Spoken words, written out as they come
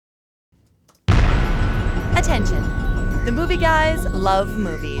Attention. The movie guys love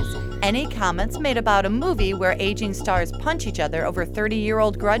movies. Any comments made about a movie where aging stars punch each other over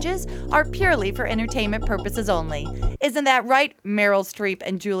 30-year-old grudges are purely for entertainment purposes only. Isn't that right, Meryl Streep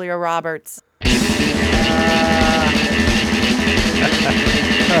and Julia Roberts?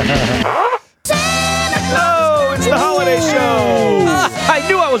 Oh, it's the holiday show! I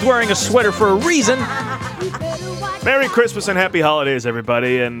knew I was wearing a sweater for a reason. Merry Christmas and Happy Holidays,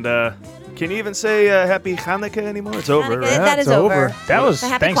 everybody. And can you even say Happy Hanukkah anymore? It's over, Hanukkah, right? that is it's over. over. That was But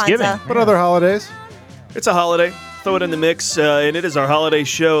happy Thanksgiving. Kwanzaa. What other holidays? It's a holiday. Throw it in the mix. And it is our holiday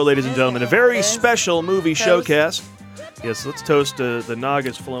show, ladies and gentlemen. A very special movie showcast. Yes, let's toast. The nog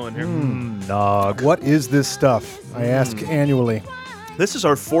is flowing here. Nog. What is this stuff? I ask annually. This is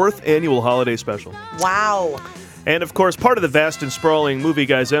our 4th annual holiday special. Wow. And, of course, part of the vast and sprawling Movie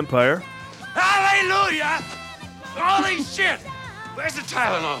Guys empire. Hallelujah! Holy shit! Where's the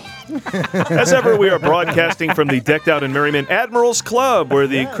Tylenol? As ever, we are broadcasting from the Decked Out and Merriment Admirals Club, where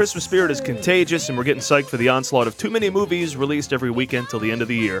the Christmas spirit is contagious, and we're getting psyched for the onslaught of too many movies released every weekend till the end of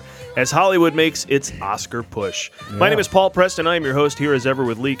the year, as Hollywood makes its Oscar push. My name is Paul Preston. I am your host here as ever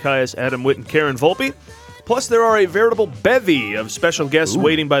with Lee Caius, Adam Witt, and Karen Volpe. Plus, there are a veritable bevy of special guests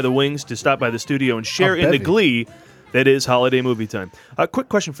waiting by the wings to stop by the studio and share in the bevy. glee that is holiday movie time. A quick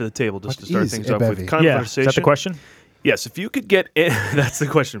question for the table, just to start is things a off bevy? with Yeah, conversation. is that the question? Yes, if you could get in, that's the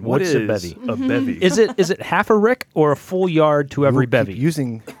question. What What's is a bevy? A bevy? Is it half a rick or a full yard to every We'll keep bevy?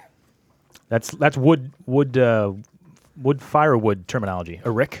 using That's wood firewood terminology.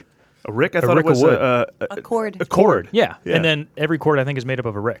 A rick. A rick? I A thought rick it was of wood. A cord. a cord. Yeah. Yeah. And then every cord I think is made up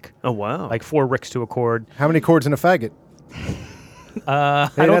of a rick. Oh, wow. Like 4 ricks to a cord. how many cords in a faggot? Hey, I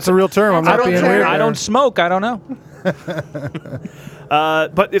don't that's a real term. I'm That's not a real being term. weird. I don't smoke. I don't know.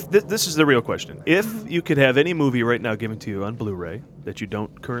 But if this is the real question. If you could have any movie right now given to you on Blu-ray that you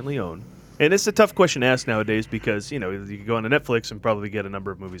don't currently own, and it's a tough question to ask nowadays because, you know, you can go on to Netflix and probably get a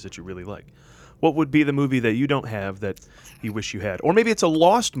number of movies that you really like. What would be the movie that you don't have that you wish you had? Or maybe it's a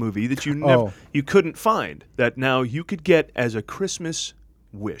lost movie that you never you couldn't find that now you could get as a Christmas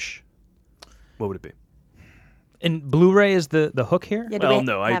wish. What would it be? And Blu-ray is the hook here? Yeah, do Well, we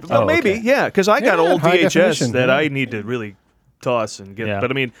no, have to- well, maybe, okay. yeah, because I got Yeah, old high VHS definition, that yeah. I need to really toss and get. Yeah. But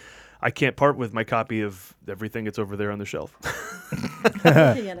I mean, I can't part with my copy of everything that's over there on the shelf.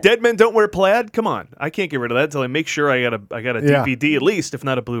 Dead Men Don't Wear Plaid. Come on, I can't get rid of that until I make sure I got a Yeah. DVD at least, if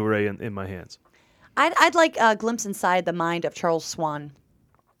not a Blu-ray in my hands. I'd like a glimpse inside the mind of Charles Swan.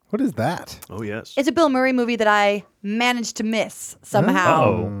 What is that? Oh yes, It's a Bill Murray movie that I managed to miss somehow.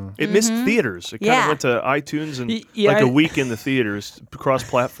 Oh. it missed theaters. It kind of Yeah. went to iTunes and Yeah, like a I- week in the theaters,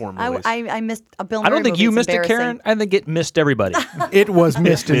 cross-platform release. I missed a Bill Murray I don't think movie. you It's missed it, embarrassing. Karen. I think it missed everybody. It was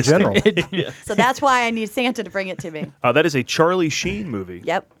missed in general. So that's why I need Santa to bring it to me. That is a Charlie Sheen movie.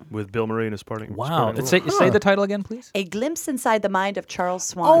 Yep. With Bill Murray in his parting. Wow. parting role. Say the title again, please. A glimpse inside the mind of Charles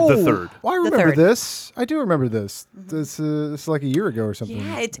Swan. The third. Well, I The remember third. this. I do remember this. This is like a year ago or something.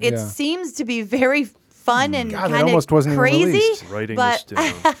 Yeah, it seems to be very fun and God, that kind almost of wasn't even crazy. released. Writing but this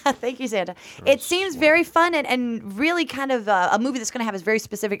down. thank you, Santa. It seems very fun and really kind of a movie that's going to have a very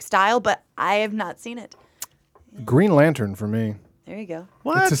specific style, but I have not seen it. Green Lantern for me. There you go.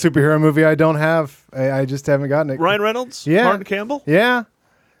 What? It's a superhero movie I don't have. I just haven't gotten it. Ryan Reynolds? Yeah. Martin Campbell? Yeah.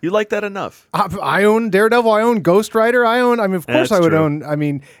 You like that enough? I own Daredevil. I own Ghost Rider. I mean, of course That's I would true. own. I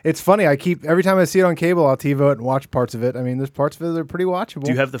mean, it's funny. Every time I see it on cable, I'll TiVo it and watch parts of it. I mean, there's parts of it that are pretty watchable.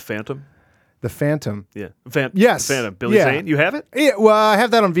 Do you have the Phantom? The Phantom? Yeah. Yes. Phantom. Billy Yeah. Zane. You have it? Yeah, well, I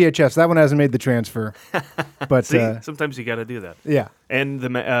have that on VHS. That one hasn't made the transfer. But See, sometimes you got to do that. yeah. And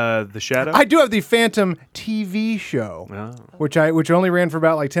the Shadow? I do have the Phantom TV show, Oh. which only ran for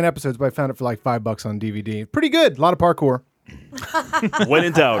about like 10 episodes, but I found it for like $5 on DVD. Pretty good. A lot of parkour. When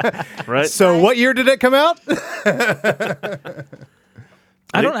in doubt, right? So what year did it come out?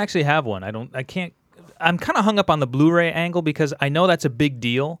 I don't actually have one. I can't. I'm kind of hung up on the Blu-ray angle because I know that's a big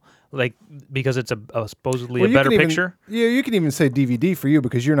deal. Like because it's a supposedly a you better can even- picture. Yeah, you can even say DVD for you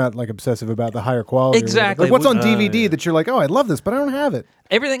because you're not like obsessive about the higher quality. or whatever. Exactly. Like what's on Yeah. DVD that you're like, oh, I love this, but I don't have it.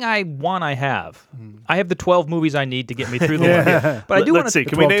 Everything I want, I have. I have the 12 movies I need to get me through the one. But I do want Let's to see.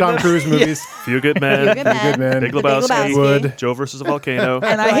 Can we 12 name Tom them? Cruise movies. Few Good Men. Few Good Men. Good Man. Big The Lebowski. Wood. Joe versus a Volcano.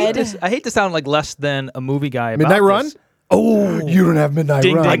 And I hate Wood. to I hate to sound like less than a movie guy. About Midnight Run? this. Oh, you don't have Midnight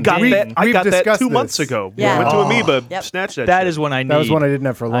Ding, Run. ding, I got ding. that. I We've got that discussed 2 this. months ago. Yeah. Went to Oh. Amoeba, Yep. snatched that. That shit. is when I need. That was one I didn't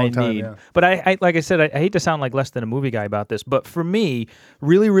have for a long time. need. Yeah. But I like I said, I hate to sound like less than a movie guy about this, but for me,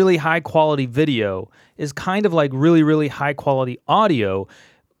 really, really high quality video is kind of like really, really high quality audio.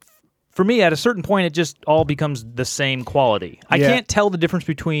 For me, at a certain point, it just all becomes the same quality. I Yeah. can't tell the difference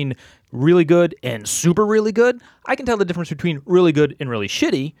between really good and super really good. I can tell the difference between really good and really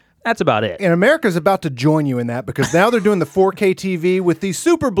shitty. That's about it. And America's about to join you in that because now they're doing the 4K TV with the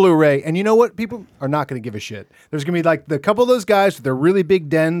Super Blu-ray. And you know what? People are not going to give a shit. There's going to be like the couple of those guys with their really big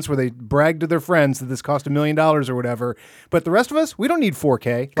dens where they brag to their friends that this cost $1 million or whatever. But the rest of us, we don't need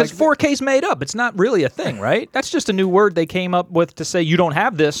 4K. Because 4K's made up. It's not really a thing, right? That's just a new word they came up with to say you don't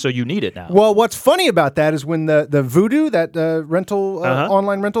have this, so you need it now. Well, what's funny about that is when the Vudu, that rental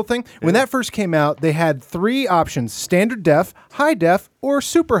online rental thing, when that first came out, they had 3 options: standard def, high def, or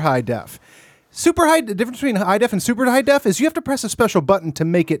super high def. Super high, the difference between high def and super high def is you have to press a special button to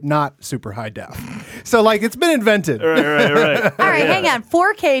make it not super high def. So, like, it's been invented. Right. All right, hang on.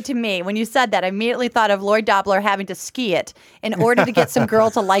 4K to me, when you said that, I immediately thought of Lloyd Dobler having to ski it in order to get some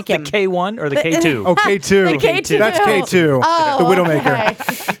girl to like the him. K1 or the K2? Oh, K2. The K2. That's K2. Oh, the Widowmaker.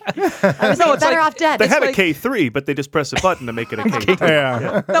 Okay. I was like, better off dead. They had like- a K3, but they just press a button to make it a K2.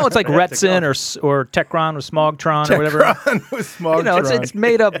 Yeah. No, it's like Retsin or Techron or Smogtron or whatever. You know, it's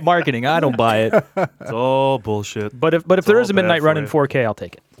made up marketing. I don't buy it. It's all bullshit. But if It's there all is a midnight bad run for in you. 4K, I'll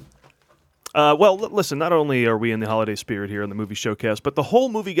take it. Well, listen, not only are we in the holiday spirit here on the Movie Showcast, but the whole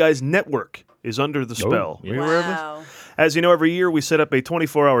Movie Guys network is under the spell. yeah. Were you aware of this? Wow. As you know, every year we set up a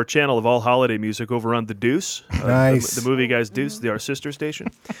 24-hour channel of all holiday music over on The Deuce. Nice. The Movie Guys Deuce, our sister station.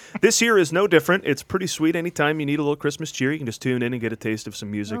 This year is no different. It's pretty sweet. Anytime you need a little Christmas cheer, you can just tune in and get a taste of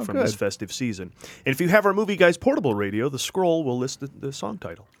some music from this good. festive season. And if you have our Movie Guys portable radio, the scroll will list the song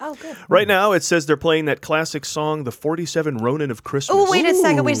title. Oh, good. Right now, it says they're playing that classic song, The 47 Ronin of Christmas. Oh, wait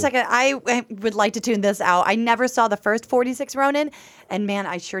a second. I would like to tune this out. I never saw the first 46 Ronin, and man,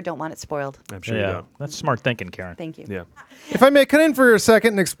 I sure don't want it spoiled. I'm sure you don't. That's smart thinking, Karen. Thank you. Yeah. If I may cut in for a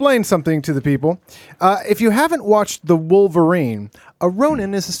second and explain something to the people. If you haven't watched The Wolverine, a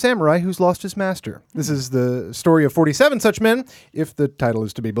Ronin is a samurai who's lost his master. This is the story of 47 such men, if the title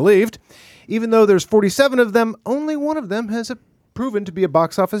is to be believed. Even though there's 47 of them, only one of them has proven to be a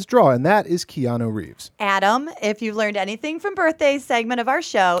box office draw, and that is Keanu Reeves. Adam, if you've learned anything from birthday segment of our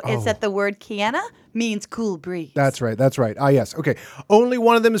show, it's that the word Kiana means cool breeze. That's right. Ah, yes. Okay. Only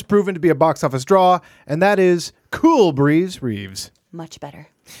one of them is proven to be a box office draw, and that is Cool Breeze Reeves. Much better.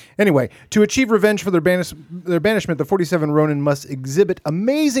 Anyway, to achieve revenge for their banishment, the 47 Ronin must exhibit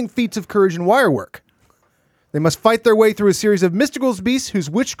amazing feats of courage and wire work. They must fight their way through a series of mystical beasts whose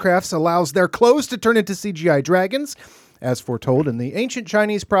witchcrafts allows their clothes to turn into CGI dragons, as foretold in the ancient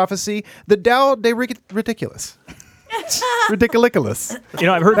Chinese prophecy, the Tao de Ridiculous. Ridiculous. You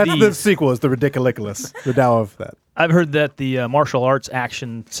know, I've heard That's the sequel is the Ridiculous. The Tao of that. I've heard that the martial arts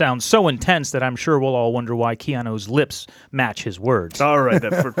action sounds so intense that I'm sure we'll all wonder why Keanu's lips match his words. All right.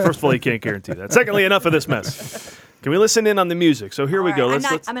 First of all, you can't guarantee that. Secondly, enough of this mess. Can we listen in on the music? So here we All go. right,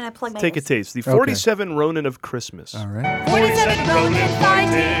 Let's I'm going to plug my take a ears. taste. The 47 Ronin of Christmas. All right. 47 Ronin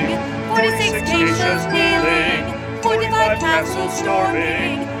fighting, 46 geishas kneeling, 45 castles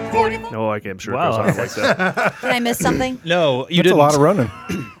storming, 45... No, I'm sure Wow. it goes on like that. Did I miss something? No, you That's didn't. a lot of Ronin.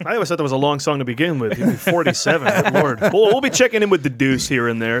 I always thought that was a long song to begin with. 47, good Lord. We'll be checking in with the Deuce here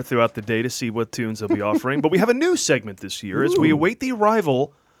and there throughout the day to see what tunes they'll be offering. But we have a new segment this year as we await the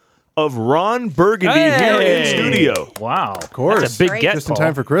arrival of Ron Burgundy here in studio. Wow. Of course. That's a big Great. get, Just in Paul.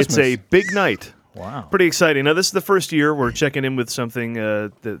 time for Christmas. It's a big night. Wow. Pretty exciting. Now, this is the first year we're checking in with something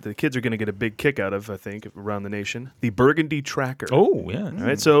the kids are going to get a big kick out of, I think, around the nation. The Burgundy Tracker. Oh, yeah. All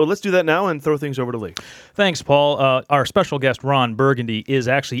right, so let's do that now and throw things over to Lee. Thanks, Paul. Our special guest, Ron Burgundy, is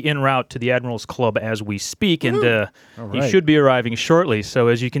actually en route to the Admirals Club as we speak, and he right. should be arriving shortly. So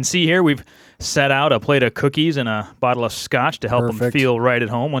as you can see here, we've set out a plate of cookies and a bottle of scotch to help him Perfect. feel right at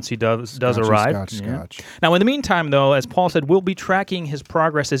home once he does Scotchy, arrive. Scotch. Now, in the meantime, though, as Paul said, we'll be tracking his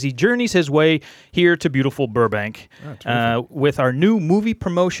progress as he journeys his way here to beautiful Burbank with our new movie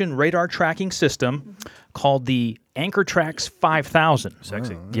promotion radar tracking system called the Anchor Tracks 5000.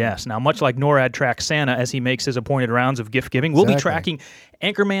 Sexy. Yes. Now, much like NORAD tracks Santa as he makes his appointed rounds of gift giving, we'll be Exactly. tracking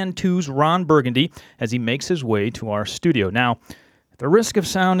Anchorman 2's Ron Burgundy as he makes his way to our studio. Now, at the risk of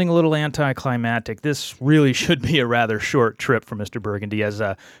sounding a little anticlimactic, this really should be a rather short trip for Mr. Burgundy, as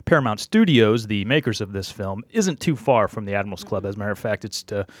Paramount Studios, the makers of this film, isn't too far from the Admirals Club. As a matter of fact, it's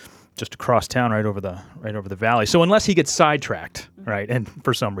just across town, right over the valley. So unless he gets sidetracked, right, and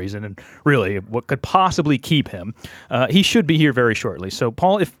for some reason, and really what could possibly keep him, he should be here very shortly. So,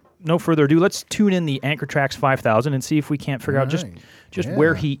 Paul, if no further ado, let's tune in the Anchor Tracks 5000 and see if we can't figure out just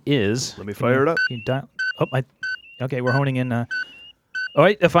where he is. Let me fire it up. Okay, we're honing in. All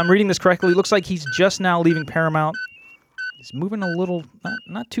right, if I'm reading this correctly, it looks like he's just now leaving Paramount. He's moving a little,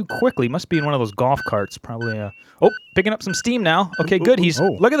 not too quickly. Must be in one of those golf carts, probably. Picking up some steam now. Okay, good.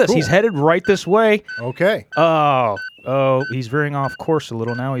 Look at this. cool. He's headed right this way. Okay. Oh, Oh, he's veering off course a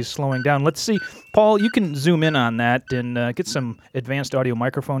little now. He's slowing down. Let's see. Paul, you can zoom in on that and get some advanced audio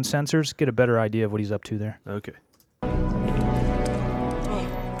microphone sensors, get a better idea of what he's up to there. Okay.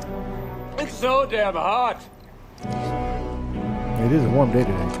 It's so damn hot. It is a warm day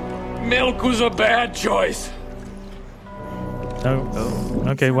today. Milk was a bad choice. Oh.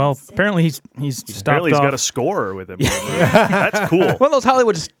 Okay, well, apparently he's stopped Apparently he's off. got a scorer with him. That's cool. Well, those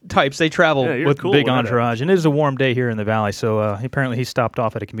Hollywood types, they travel Yeah, you're with cool big with that. entourage, and it is a warm day here in the valley, so apparently he stopped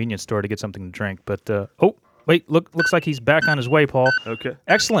off at a convenience store to get something to drink. But, wait, looks like he's back on his way, Paul. Okay.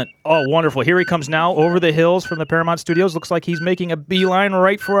 Excellent. Oh, wonderful. Here he comes now over the hills from the Paramount Studios. Looks like he's making a beeline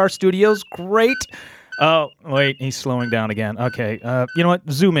right for our studios. Great. Oh, wait, he's slowing down again. Okay, you know what?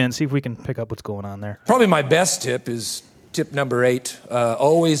 Zoom in, see if we can pick up what's going on there. Probably my best tip is tip number 8.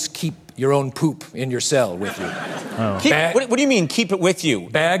 Always keep your own poop in your cell with you. What do you mean, keep it with you?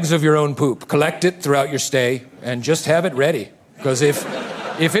 Bags of your own poop. Collect it throughout your stay and just have it ready. Because if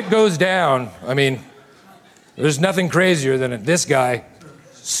it goes down, I mean, there's nothing crazier than this guy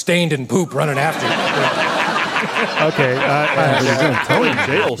stained in poop running after you. Okay, Tony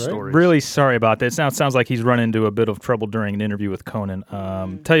jail story. really sorry about this. Now it sounds like he's run into a bit of trouble during an interview with Conan.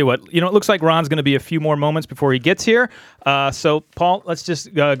 Tell you what, it looks like Ron's going to be a few more moments before he gets here. So, Paul, let's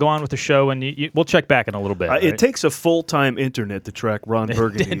just go on with the show, and we'll check back in a little bit. Right? It takes a full-time internet to track Ron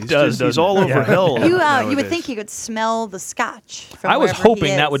Burgundy. It does, He's doesn't all it? over Yeah. hell. You would nowadays. think he could smell the scotch. From I was wherever he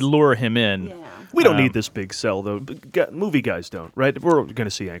hoping that is. would lure him in. Yeah. We don't need this big cell, though. Movie guys don't, right? We're going to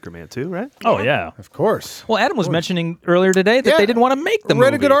see Anchorman 2, right? Oh, yeah. Of course. Well, Adam was mentioning earlier today that Yeah. they didn't want to make the movie.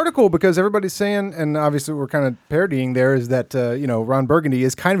 Read a good article because everybody's saying, and obviously we're kind of parodying there, is that Ron Burgundy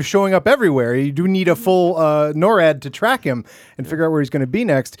is kind of showing up everywhere. You do need a full NORAD to track him and figure out where he's going to be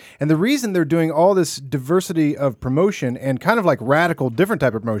next. And the reason they're doing all this diversity of promotion and kind of like radical, different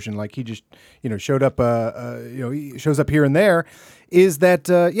type of promotion, like he just showed up, he shows up here and there, is that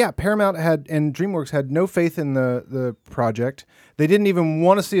Paramount had and DreamWorks had no faith in the project. They didn't even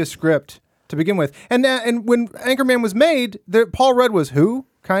want to see a script to begin with. And when Anchorman was made, Paul Rudd was who?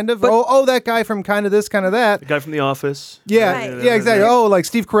 Kind of? That guy from kind of this, kind of that. The guy from The Office. Yeah, Right. yeah, exactly. Like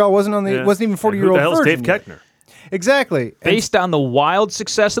Steve Carell wasn't even 40-year-old Who the hell is virgin Dave yet. Koechner? Exactly. And Based on the wild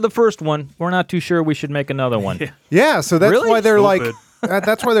success of the first one, we're not too sure we should make another one. yeah, so that's Really? why they're Stupid.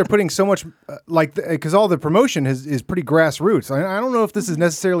 that's why they're putting so much because all the promotion is pretty grassroots. I don't know if this is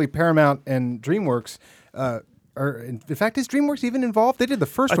necessarily Paramount and DreamWorks. Or in fact, is DreamWorks even involved? They did the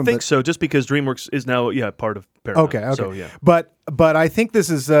first I one. think but- so, just because DreamWorks is now, part of Paramount. Okay. So, yeah. But I think this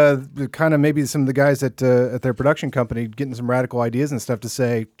is kind of maybe some of the guys at their production company getting some radical ideas and stuff to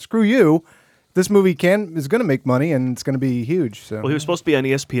say, screw you. This movie is going to make money and it's going to be huge. So Well, he was supposed to be on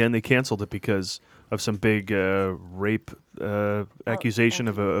ESPN. They canceled it because of some big rape accusation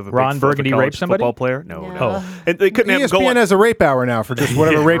of a Ron big Burgundy college raped somebody? football player. No. No. And they couldn't have him go ESPN on. has a rape hour now for just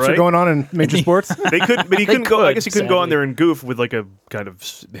whatever Yeah, rapes are right? going on in major sports. They could, but he couldn't go. I could, guess he couldn't go on sadly. there and goof with like a kind of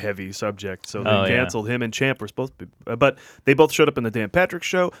heavy subject. So they Oh, yeah. canceled him and Champ were supposed to be, but they both showed up in the Dan Patrick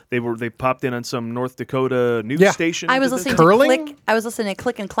Show. They popped in on some North Dakota news Yeah. station. I was Did they- listening Curling? to Click. I was listening to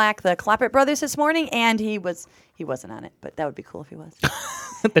Click and Clack, the Clappert brothers this morning, and he wasn't on it, but that would be cool if he was.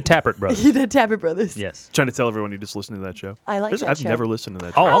 The Tappert brothers. The Tappert brothers. Yes. Trying to tell everyone you just listen to that show. I like that I've show. never listened to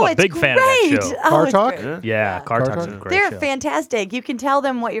that. Oh, show. I'm a it's big fan of that great. show. Oh, Car it's Talk? great. Yeah, Car Talk's a Talk? great They're show. fantastic. You can tell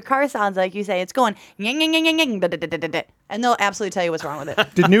them what your car sounds like. You say it's going, yang, yang, yang, yang, yang, da, da, da, da, da, da, and they'll absolutely tell you what's wrong with it.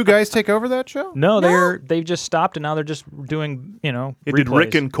 Did new guys take over that show? No, they've just stopped and now they're just doing, Did replays.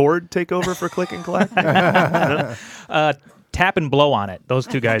 Rick and Cord take over for Click and Clack? Tap and blow on it. Those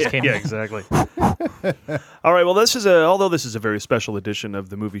two guys came Yeah, in. exactly. All right. Well, although this is a very special edition of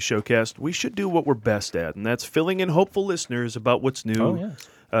the Movie Showcast, we should do what we're best at, and that's filling in hopeful listeners about what's new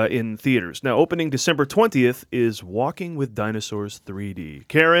in theaters. Now, opening December 20th is Walking with Dinosaurs 3D.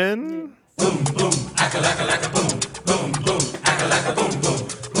 Karen.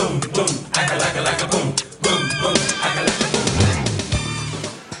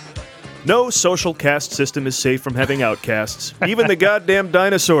 No social caste system is safe from having outcasts, even the goddamn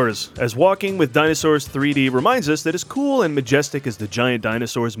dinosaurs, as Walking with Dinosaurs 3D reminds us that as cool and majestic as the giant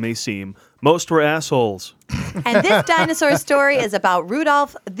dinosaurs may seem, most were assholes. And this dinosaur story is about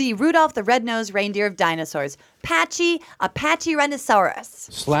Rudolph the red-nosed reindeer of dinosaurs, Patchy, a Pachyrhinosaurus,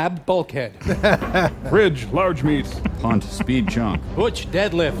 Slab bulkhead. Fridge, large meats. Punt, speed chunk. Butch,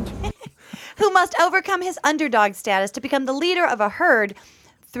 deadlift. who must overcome his underdog status to become the leader of a herd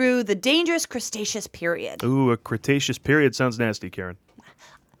through the dangerous Cretaceous period. Ooh, a Cretaceous period sounds nasty, Karen.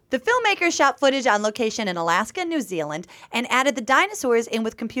 The filmmakers shot footage on location in Alaska and New Zealand and added the dinosaurs in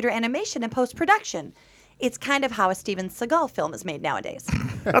with computer animation and post-production. It's kind of how a Steven Seagal film is made nowadays.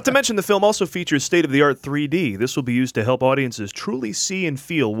 Not to mention, the film also features state-of-the-art 3D. This will be used to help audiences truly see and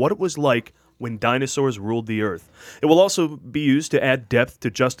feel what it was like when dinosaurs ruled the earth. It will also be used to add depth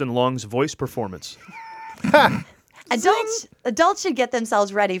to Justin Long's voice performance. Adults should get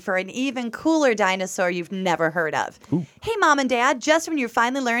themselves ready for an even cooler dinosaur you've never heard of. Ooh. Hey, Mom and Dad, just when you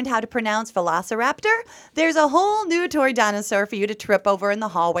finally learned how to pronounce Velociraptor, there's a whole new toy dinosaur for you to trip over in the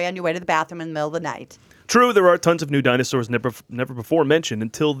hallway on your way to the bathroom in the middle of the night. True, there are tons of new dinosaurs never before mentioned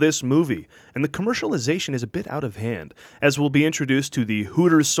until this movie, and the commercialization is a bit out of hand, as we'll be introduced to the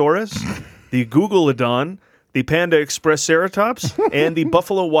Hootersaurus, the Googleodon, the Panda Express Ceratops, and the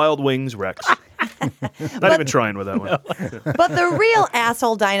Buffalo Wild Wings Rex. Not even trying with that one. But the real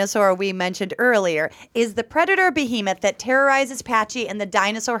asshole dinosaur we mentioned earlier is the predator behemoth that terrorizes Patchy and the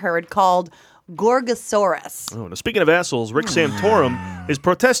dinosaur herd called Gorgosaurus. Oh, now speaking of assholes, Rick Santorum is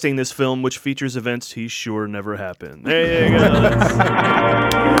protesting this film, which features events he's sure never happened. There you go.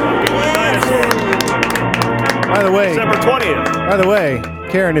 By the way, December 20th. By the way,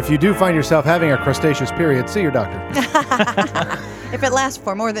 Karen, if you do find yourself having a crustaceous period, see your doctor. If it lasts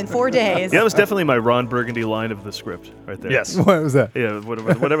for more than 4 days. Yeah, that was definitely my Ron Burgundy line of the script right there. Yes. What was that? Yeah,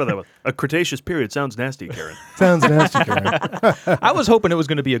 whatever that was. A Cretaceous period sounds nasty, Karen. Sounds nasty, Karen. I was hoping it was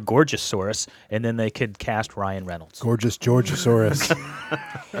going to be a Gorgeosaurus, and then they could cast Ryan Reynolds. Gorgeous Georgosaurus.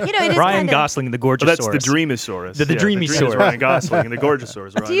 It is Ryan Gosling, the Gorgeosaurus. That's the Dreamosaurus. The Dreamosaurus. Ryan Gosling, and the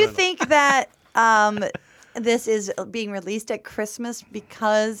Gorgeosaurus. Do you think that this is being released at Christmas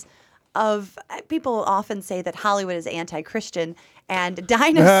because of people often say that Hollywood is anti-Christian and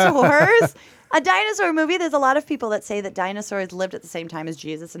dinosaurs? A dinosaur movie, there's a lot of people that say that dinosaurs lived at the same time as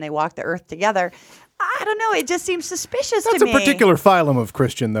Jesus and they walked the earth together. I don't know. It just seems suspicious to me. That's a particular phylum of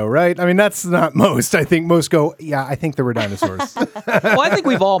Christian, though, right? I mean, that's not most. I think most go, yeah, I think there were dinosaurs. Well, I think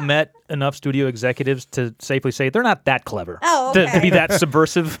we've all met enough studio executives to safely say they're not that clever to be that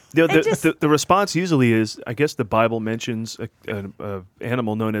subversive. The response usually is, I guess the Bible mentions an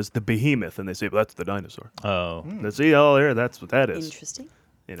animal known as the behemoth, and they say, well, that's the dinosaur. Oh. Let's see, there, that's what that is. Interesting.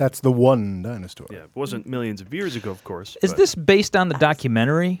 That's the one dinosaur. Yeah, it wasn't millions of years ago, of course. Is this based on the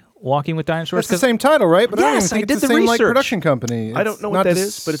documentary Walking with Dinosaurs? It's the same title, right? But yes, I don't even think it's the same production company. I don't know what that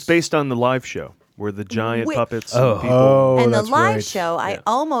is, but it's based on the live show where the giant puppets and people. And the live right. show, I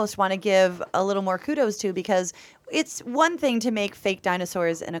almost want to give a little more kudos to, because it's one thing to make fake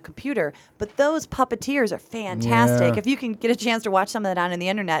dinosaurs in a computer, but those puppeteers are fantastic. Yeah. If you can get a chance to watch some of that on the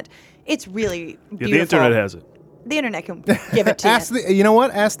internet, it's really beautiful. Yeah, the internet has it. The internet can give it to you. You know what?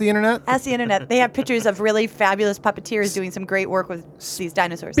 Ask the internet. Ask the internet. They have pictures of really fabulous puppeteers doing some great work with these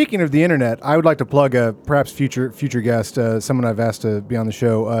dinosaurs. Speaking of the internet, I would like to plug a perhaps future guest, someone I've asked to be on the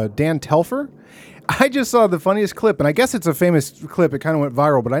show, Dan Telfer. I just saw the funniest clip, and I guess it's a famous clip. It kind of went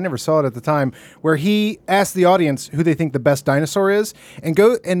viral, but I never saw it at the time, where he asked the audience who they think the best dinosaur is, and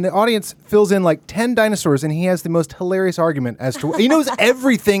the audience fills in like 10 dinosaurs, and he has the most hilarious argument as to he knows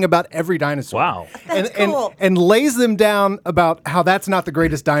everything about every dinosaur. Wow. That's cool. And lays them down about how that's not the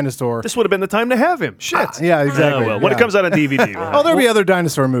greatest dinosaur. This would have been the time to have him. Shit. Yeah, exactly. Oh, well, when it comes out on DVD. Oh, there'll be other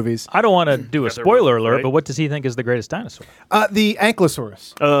dinosaur movies. I don't want to do a spoiler alert, right? but what does he think is the greatest dinosaur? The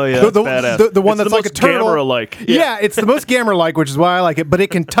Ankylosaurus. Oh, yeah, that's badass. The one It's that's the like a most turtle. Gamera-like. Yeah, it's the most Gamera-like, which is why I like it. But it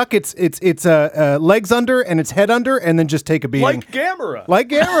can tuck its legs under and its head under, and then just take a beating. Like Gamera. Like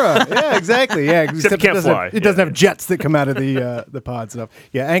Gamera. Yeah, exactly. Yeah, Except it can't fly. It doesn't have jets that come out of the pod stuff.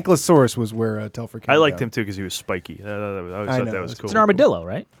 Yeah, Ankylosaurus was where Telfer came I liked down. him too because he was spiky. I always I thought know, that was it's cool. It's an armadillo,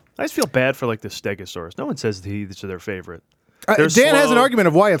 right? I just feel bad for like the Stegosaurus. No one says these are their favorite. Dan has an argument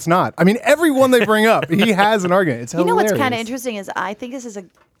of why it's not. I mean, every one they bring up, he has an argument. It's You know hilarious. what's kind of interesting is I think this is a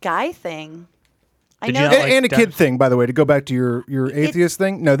guy thing. I Did know you not that- like And a kid thing, by the way, to go back to your atheist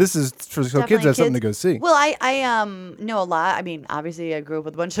thing. No, this is so kids Definitely have something to go see. Well, I know a lot. I mean, obviously, I grew up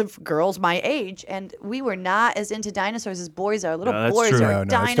with a bunch of girls my age, and we were not as into dinosaurs as boys are. Little that's boys true. are No,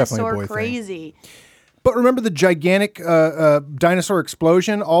 it's definitely a boy dinosaur thing. crazy. But remember the gigantic dinosaur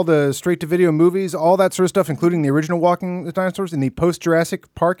explosion, all the straight-to-video movies, all that sort of stuff, including the original Walking with Dinosaurs in the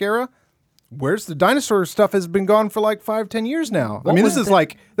post-Jurassic Park era? Where's the dinosaur stuff has been gone for like 5-10 years now. I mean, this is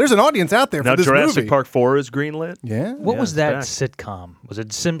like, there's an audience out there Now for this Jurassic movie. Park 4 is greenlit. Yeah. What was Yeah, that it's sitcom? Was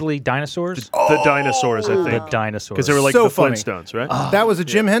it simply dinosaurs? The dinosaurs, I The think. dinosaurs. Because they were like So the funny. Flintstones, right? That was a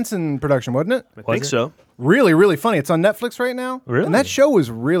Jim Henson production, wasn't it? I think so. Really, really funny. It's on Netflix right now. Really? And that show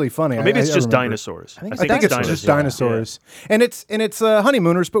was really funny. Or maybe it's just remember. dinosaurs. I I think it's just dinosaurs. And it's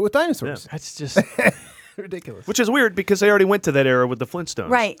honeymooners, but with dinosaurs. That's just Ridiculous. Which is weird because they already went to that era with the Flintstones.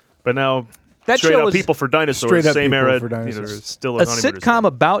 Right. But now, That straight show up is- people for dinosaurs, Straight up same people era, for dinosaurs. there's still a a honeymooners sitcom there.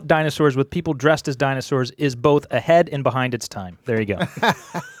 about dinosaurs with people dressed as dinosaurs is both ahead and behind its time. There you go.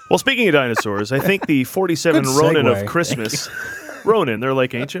 Well, speaking of dinosaurs, I think the 47 Good Ronin segue. of Christmas. Ronin, they're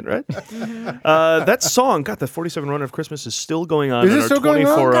like ancient, right? That song, God, the 47 Ronin of Christmas is still going on Is it in our still going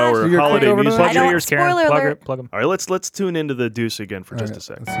on? 24-hour So you're holiday quick over to music. that? I don't- Ears, Karen. spoiler Plug alert. Plug 'em. All right, let's tune into the Deuce again for just a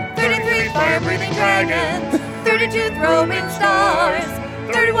sec. 33 fire-breathing dragons, 32 throwing stars,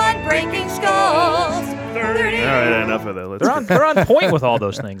 31 breaking skulls, 30... All right, enough of that. Let's They're on point with all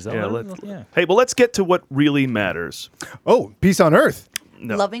those things, though. yeah, Hey, well, let's get to what really matters. Oh, peace on earth.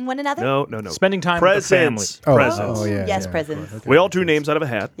 No. Loving one another? No. Spending time with the family. Presents. Oh, Presents. oh, yeah. Yes, yeah. presents. We all drew names out of a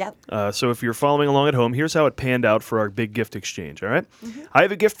hat. Yep. So if you're following along at home, here's how it panned out for our big gift exchange, all right? I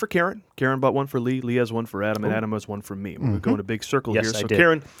have a gift for Karen. Karen bought one for Lee. Lee has one for Adam, and Adam has one for me. We're going a big circle Yes, here. I So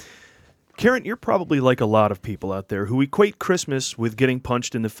did. Karen, you're probably like a lot of people out there who equate Christmas with getting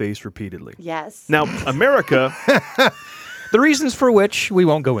punched in the face repeatedly. Yes. Now, America The reasons for which we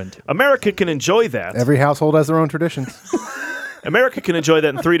won't go into. America can enjoy that. Every household has their own traditions. America can enjoy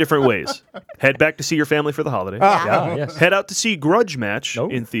that in 3 different ways. Head back to see your family for the holiday. Ah, yes. Head out to see Grudge Match Oh.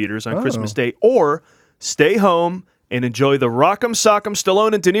 in theaters on Christmas Day, or stay home and enjoy the Rock'em Sock'em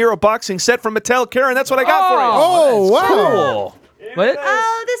Stallone and De Niro boxing set from Mattel. Karen, that's what I got for you. Oh, wow. Cool. What?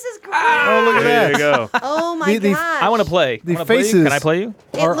 Oh, this is great. Oh, look at There that. you go. Oh, my The- gosh. I want to play. The Wanna play you? faces Can I play you?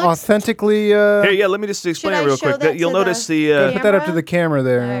 It Are looks- authentically. Hey, yeah, let me just explain Should it I real show quick. that You'll to notice the the. Put that up to the camera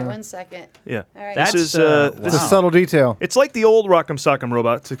there. All right, 1 second. Yeah. All right. That's This is It's a wow. subtle detail. It's like the old Rock'em Sock'em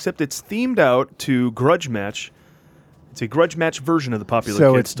robots, except it's themed out to Grudge Match. It's a Grudge Match version of the popular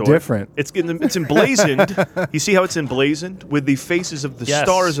So kids it's toy. different. It's emblazoned. You see how it's emblazoned with the faces of the Yes.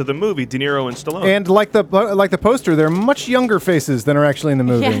 stars of the movie, De Niro and Stallone. And like the poster, they're much younger faces than are actually in the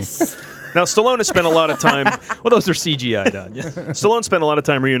movie. Yes. Now, Stallone has spent a lot of time. Well, those are CGI done. Yeah. Stallone spent a lot of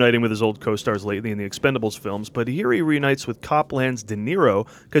time reuniting with his old co-stars lately in the Expendables films, but here he reunites with Copland's De Niro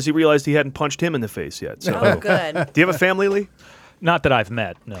because he realized he hadn't punched him in the face yet. So, Oh, good. do you have a family, Lee? Not that I've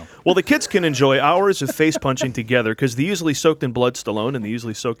met. No. Well, the kids can enjoy hours of face punching together because the usually soaked in blood Stallone and the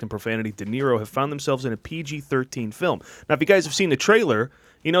usually soaked in profanity De Niro have found themselves in a PG-13 film. Now, if you guys have seen the trailer,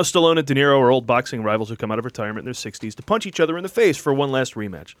 you know Stallone and De Niro are old boxing rivals who come out of retirement in their 60s to punch each other in the face for one last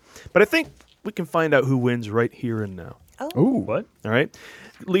rematch. But I think we can find out who wins right here and now. Ooh. What? All right?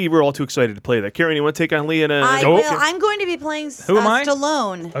 Lee, we're all too excited to play that. Karen, you want to take on Lee in a... I Oh, will. okay. I'm going to be playing Who am I?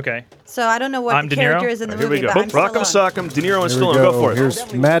 Stallone. Okay. So I don't know what I'm the De Niro? character is in the Here movie, we go. but I'm Rock'em Stallone. Sock'em, De Niro and Here we Stallone. go. Go for it.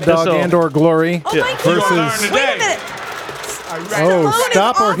 Here's Mad Dog This'll- and or Glory Oh, my versus. God. Wait a minute. Oh, Stallone is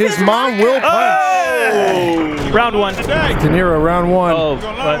stop or off his his mom will punch. Oh! Round one. De Niro, round one. Oh,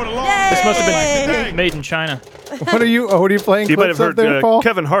 but this must have been made in China. What are you playing You might have clips up heard there, Paul?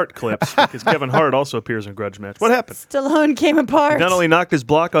 Kevin Hart clips because Kevin Hart also appears in Grudge Match. What happened? Stallone came apart. Not only knocked his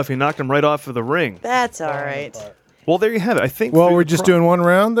block off, he knocked him right off of the ring. That's all right. Well, there you have it. I think. Well, for we're your just pro- doing one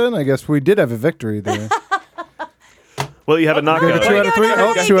round then? I guess we did have a victory there. Well, you have a knockout. Go to 2 out of 3? no,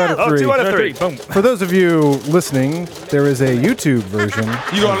 Oh, there 2 you out go. of 3. 2 out of 3. Boom. For those of you listening, there is a YouTube version.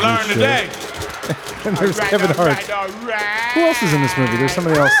 You gonna learn today. And there's Kevin Hart. Who else is in this movie? There's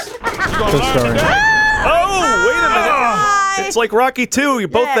somebody else co-starring. Oh, wait a minute. It's like Rocky 2.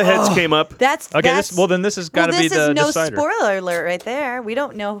 Both the heads came up. That's Okay. That's, This has got to well, be this the is no decider. spoiler alert right there. We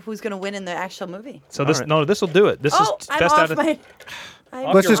don't know who's going to win in the actual movie. So this right. no, this will do it. This Oh, is I'm best off out of. my.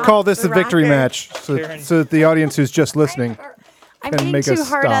 I'm Let's just off call this the victory rocker. match so that the audience who's just listening. I'm and being make too us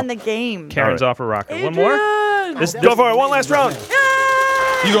hard stop. on the game. Karen's All off a rocker. One more. Adrian! This Go for it. One last round.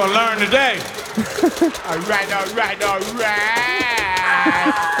 You gonna learn today. All right.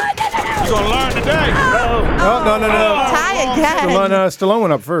 You gonna learn today. Oh, no. Tie again. Stallone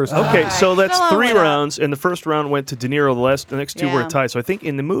went up first. Okay, so that's Stallone 3 went up. rounds, and the first round went to De Niro. The next 2 were Yeah. a tie. So I think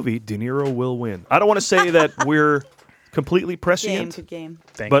in the movie, De Niro will win. I don't want to say that we're completely prescient, Good game.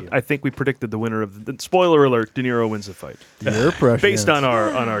 Thank but you. I think we predicted the winner of the spoiler alert. De Niro wins the fight You're precious. based on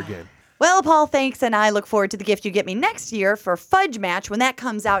our game. Well, Paul, thanks, and I look forward to the gift you get me next year for Fudge Match when that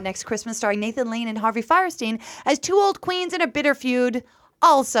comes out next Christmas, starring Nathan Lane and Harvey Firestein as 2 old queens in a bitter feud,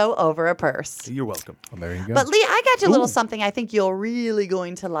 also over a purse. You're welcome. Well, there you go. But Lee, I got you a little something I think you're really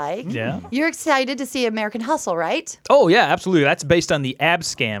going to like. Yeah. You're excited to see American Hustle, right? Oh yeah, absolutely. That's based on the ab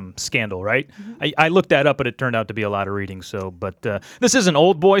scam scandal, right? I looked that up, but it turned out to be a lot of reading. So, but this is an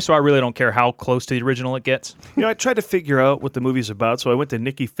old boy, so I really don't care how close to the original it gets. You know, I tried to figure out what the movie's about, so I went to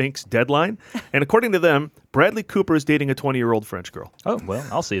Nikki Fink's Deadline, and according to them, Bradley Cooper is dating a 20-year-old French girl. Oh well,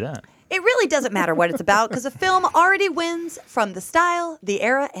 I'll see that. It really doesn't matter what it's about because the film already wins from the style, the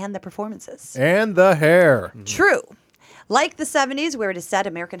era, and the performances. And the hair. True. Like the 70s, where it is set,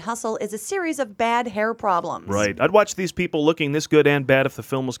 American Hustle is a series of bad hair problems. Right. I'd watch these people looking this good and bad if the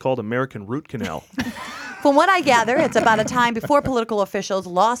film was called American Root Canal. From what I gather, it's about a time before political officials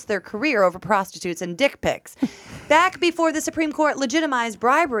lost their career over prostitutes and dick pics. Back before the Supreme Court legitimized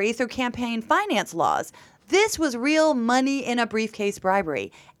bribery through campaign finance laws. This was real money in a briefcase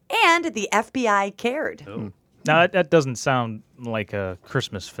bribery. And the FBI cared. Now, that doesn't sound like a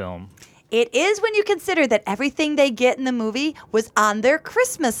Christmas film. It is when you consider that everything they get in the movie was on their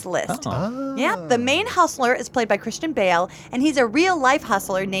Christmas list. Yeah, the main hustler is played by Christian Bale, and he's a real-life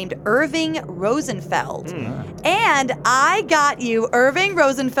hustler named Irving Rosenfeld. And I got you Irving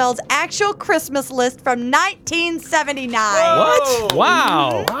Rosenfeld's actual Christmas list from 1979. What?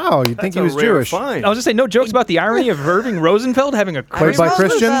 Wow. Wow, you'd think he was Jewish. I was just saying, no jokes about the irony of Irving Rosenfeld having a Played by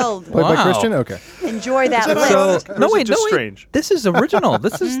Christian? Rosenfeld. Played by Christian? Okay. Enjoy that list. So, no, wait. Strange. This is original.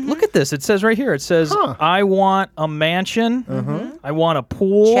 This is, look at this. It says right here, it says, I want a mansion. I want a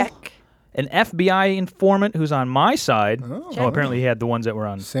pool. Check. An FBI informant who's on my side. Oh, apparently he had the ones that were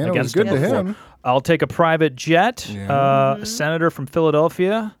on Santa was against good him to before. him. I'll take a private jet. A senator from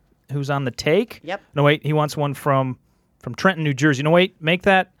Philadelphia who's on the take. Yep. No, wait. He wants one from Trenton, New Jersey. No, wait. Make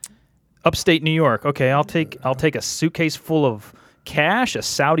that upstate New York. Okay, I'll take a suitcase full of cash, a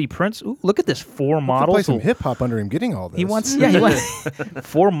Saudi prince. Ooh, look at this. 4 models. Play some hip hop under him getting all this. He wants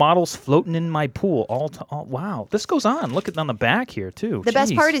 4 models floating in my pool. Wow, this goes on. Look at on the back here too. The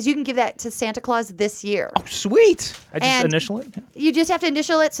best Jeez. part is you can give that to Santa Claus this year. Oh, sweet. I just And initial it. You just have to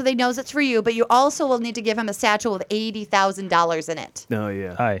initial it so they knows it's for you, but you also will need to give him a satchel with $80,000 in it. Oh,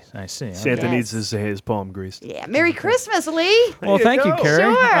 yeah. I see. Santa Yes. needs his palm greased. Yeah, Merry Christmas, Lee. Well, thank you, Carrie.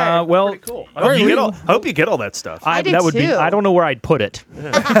 Sure. Well, Cool. I hope you get all that stuff. I did that would be. too. I don't know where I'd put it.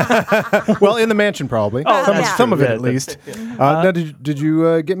 Well, in the mansion probably. yeah. Some of it Yeah, at least. Now, did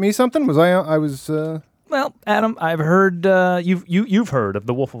you get me something? I was. Well, Adam, I've heard you've heard of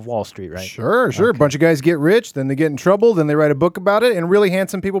The Wolf of Wall Street, right? Sure. A bunch of guys get rich, then they get in trouble, then they write a book about it, and really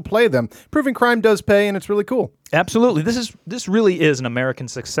handsome people play them, proving crime does pay, and it's really cool. Absolutely. This really is an American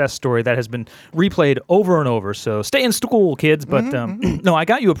success story that has been replayed over and over. So stay in school, kids. But no, I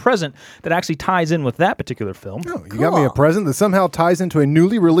got you a present that actually ties in with that particular film. Oh, you got me a present that somehow ties into a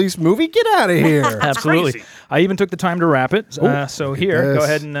newly released movie? Get out of here. Absolutely. crazy. I even took the time to wrap it. So here, this. go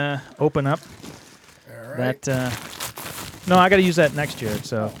ahead and open up that. No, I got to use that next year.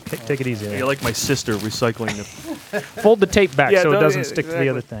 So take it easy. There. You're like my sister recycling the. Fold the tape back Yeah, so it no, doesn't yeah, stick to the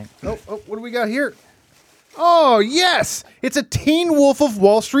other thing. Oh, what do we got here? Oh, yes. It's a Teen Wolf of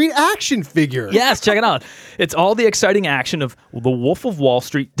Wall Street action figure. Yes, check it out. It's all the exciting action of The Wolf of Wall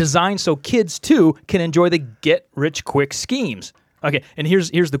Street, designed so kids, too, can enjoy the get-rich-quick schemes. Okay, and here's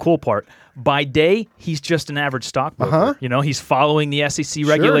the cool part. By day, he's just an average stockbroker. You know, he's following the SEC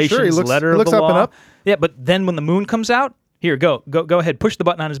regulations, He looks letter of the up law. and up. Yeah, but then when the moon comes out, here, go ahead, push the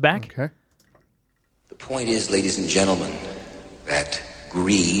button on his back. Okay. The point is, ladies and gentlemen, that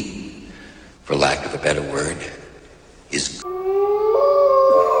greed, for lack of a better word, is...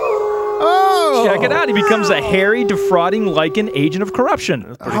 Oh! Check it out. He becomes a hairy, defrauding Lycan agent of corruption.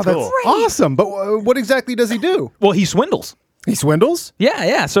 That's pretty cool. Awesome. But what exactly does he do? Well, he swindles. He swindles?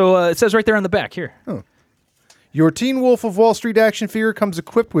 Yeah. So it says right there on the back here. Your Teen Wolf of Wall Street action figure comes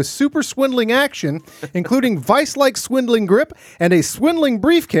equipped with super swindling action, including vice-like swindling grip and a swindling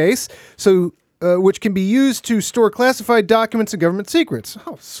briefcase, which can be used to store classified documents and government secrets.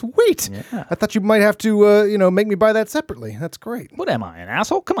 Oh, sweet! Yeah. I thought you might have to, make me buy that separately. That's great. What am I, an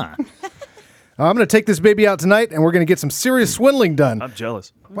asshole? Come on. I'm going to take this baby out tonight, and we're going to get some serious swindling done. I'm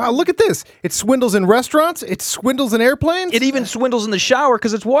jealous. Wow, look at this! It swindles in restaurants. It swindles in airplanes. It even swindles in the shower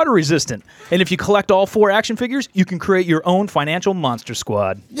because it's water resistant. And if you collect all 4 action figures, you can create your own financial monster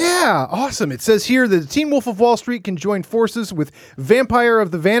squad. Yeah, awesome. It says here that the Teen Wolf of Wall Street can join forces with Vampire of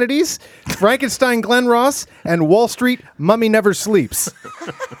the Vanities, Frankenstein Glen Ross, and Wall Street Mummy Never Sleeps.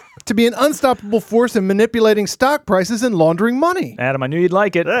 To be an unstoppable force in manipulating stock prices and laundering money. Adam, I knew you'd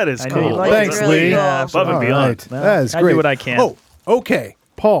like it. That is I knew cool. you'd like Thanks, it. Lee. Yeah, Above and All beyond. right. Well, That is I great. do what I can. Oh, okay.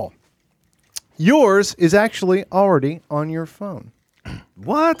 Paul, yours is actually already on your phone.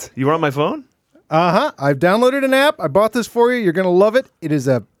 What? You were on my phone? Uh-huh. I've downloaded an app. I bought this for you. You're going to love it. It is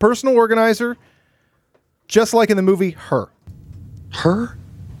a personal organizer, just like in the movie Her. Her?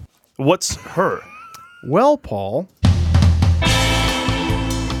 What's her? Well, Paul.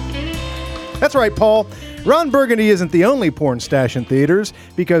 That's right, Paul. Ron Burgundy isn't the only porn stash in theaters,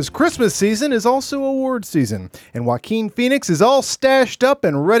 because Christmas season is also award season, and Joaquin Phoenix is all stashed up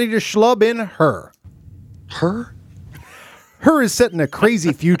and ready to schlub in Her. Her? Her is set in a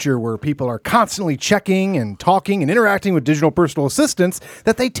crazy future where people are constantly checking and talking and interacting with digital personal assistants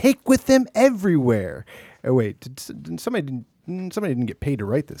that they take with them everywhere. Oh, wait, somebody didn't get paid to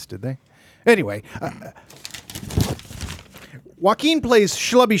write this, did they? Anyway, Joaquin plays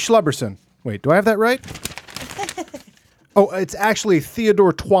Schlubby Schlubberson. Wait, do I have that right? Oh, it's actually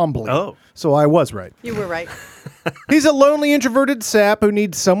Theodore Twombly. Oh. So I was right. You were right. He's a lonely, introverted sap who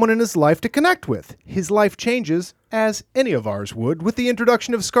needs someone in his life to connect with. His life changes, as any of ours would, with the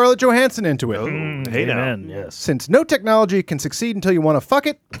introduction of Scarlett Johansson into it. Hey now. Amen. Yes. Since no technology can succeed until you want to fuck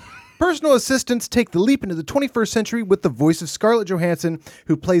it, personal assistants take the leap into the 21st century with the voice of Scarlett Johansson,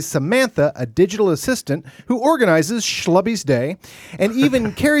 who plays Samantha, a digital assistant who organizes Schlubby's day and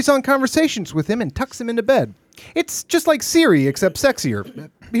even carries on conversations with him and tucks him into bed. It's just like Siri, except sexier.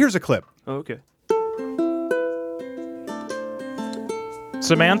 Here's a clip. Oh, okay.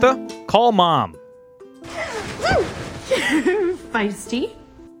 Samantha, call mom. Feisty.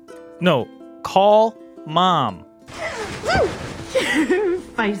 No, call mom.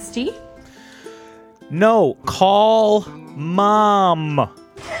 Feisty. No, call mom.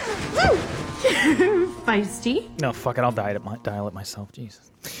 Feisty. No, fuck it. I'll dial it myself.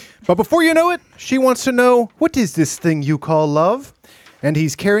 Jesus. But before you know it, she wants to know, what is this thing you call love? And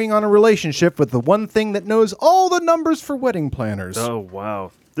he's carrying on a relationship with the one thing that knows all the numbers for wedding planners. Oh,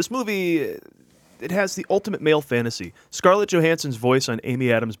 wow. This movie, it has the ultimate male fantasy. Scarlett Johansson's voice on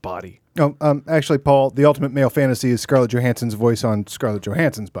Amy Adams' body. Oh, actually, Paul, the ultimate male fantasy is Scarlett Johansson's voice on Scarlett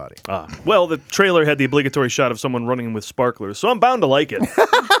Johansson's body. Well, the trailer had the obligatory shot of someone running with sparklers, so I'm bound to like it.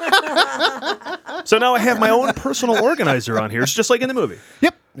 So now I have my own personal organizer on here. It's just like in the movie.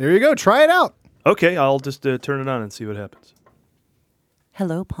 Yep, there you go. Try it out. Okay, I'll just turn it on and see what happens.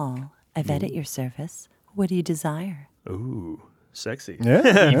 Hello, Paul. Yvette at your service. What do you desire? Ooh, sexy. Yeah.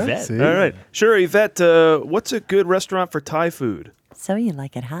 Yvette. See? All right. Sure, Yvette, what's a good restaurant for Thai food? So you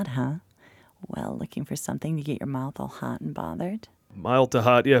like it hot, huh? Well, looking for something to get your mouth all hot and bothered? Mild to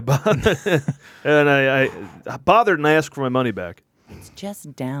hot, yeah. And I bothered and I asked for my money back. It's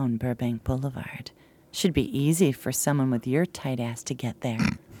just down Burbank Boulevard. Should be easy for someone with your tight ass to get there.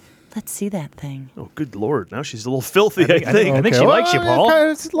 Let's see that thing. Oh, good Lord. Now she's a little filthy, I think. I think she likes you, Paul.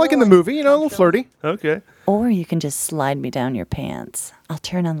 It's like in the movie, a little flirty. Okay. Or you can just slide me down your pants. I'll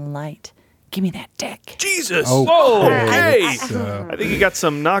turn on the light. Give me that dick. Jesus. Oh, Whoa. okay. Hey. I think you got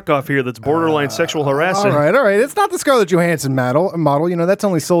some knockoff here that's borderline sexual harassment. All right. It's not the Scarlett Johansson model. You know, that's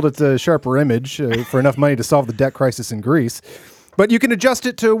only sold at the Sharper Image for enough money to solve the debt crisis in Greece. But you can adjust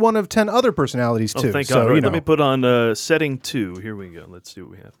it to one of 10 other personalities, too. Oh, thank so, God. All right, you know. let me put on setting 2. Here we go. Let's see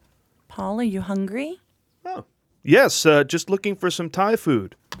what we have. Paul, are you hungry? Oh. Yes, just looking for some Thai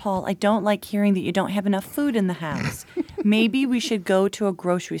food. Paul, I don't like hearing that you don't have enough food in the house. Maybe we should go to a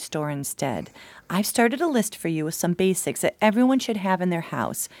grocery store instead. I've started a list for you with some basics that everyone should have in their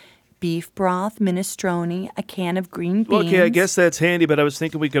house. Beef broth, minestrone, a can of green beans. Okay, I guess that's handy, but I was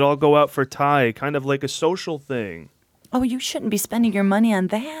thinking we could all go out for Thai, kind of like a social thing. Oh, you shouldn't be spending your money on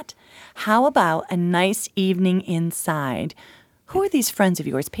that. How about a nice evening inside? Who are these friends of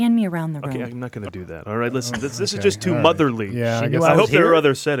yours? Pan me around the room. Okay, I'm not going to do that. All right, listen, this is just too motherly. Yeah, I She guess knew I I was hope there here. are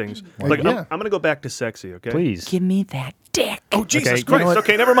other settings. Like, yeah. I'm going to go back to sexy, okay? Please. Give me that dick. Oh, Jesus Okay, you know Christ. what?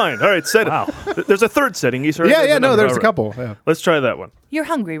 Okay, never mind. All right, set Wow. it. There's a third setting. You Yeah, no, number. there's All a right. couple. Yeah. Let's try that one. You're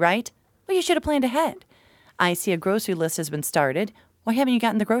hungry, right? Well, you should have planned ahead. I see a grocery list has been started. Why haven't you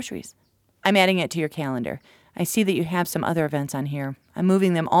gotten the groceries? I'm adding it to your calendar. I see that you have some other events on here. I'm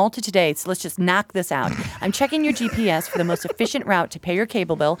moving them all to today, so let's just knock this out. I'm checking your GPS for the most efficient route to pay your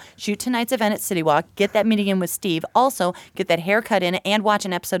cable bill, shoot tonight's event at City Walk, get that meeting in with Steve, also get that haircut in, and watch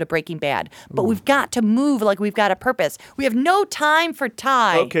an episode of Breaking Bad. But we've got to move like we've got a purpose. We have no time for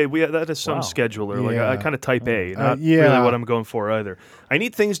Ty. Okay, that is some scheduler. Like I Yeah. kind of type A, not yeah. really what I'm going for either. I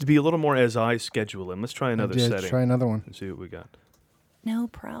need things to be a little more as I schedule them. Let's try another Yeah, setting. try another one. And see what we got. No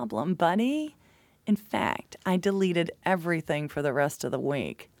problem, buddy. In fact, I deleted everything for the rest of the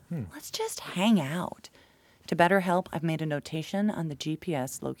week. Let's just hang out. To better help, I've made a notation on the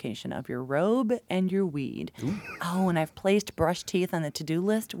GPS location of your robe and your weed. Oh, and I've placed brush teeth on the to-do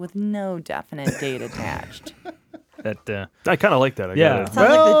list with no definite date attached. That I kind of like that. I Yeah. gotta-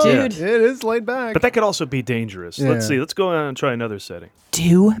 Sounds like the dude. It is laid back. But that could also be dangerous. Yeah. Let's see. Let's go on and try another setting.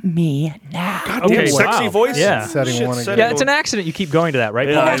 Do me now. Okay, sexy wow. voice. Yeah. Setting Shit, one again. setting Yeah, it's an accident you keep going to that, right?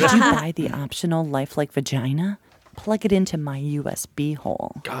 Yeah, Paul? I know. Did you buy the optional lifelike vagina? Plug it into my USB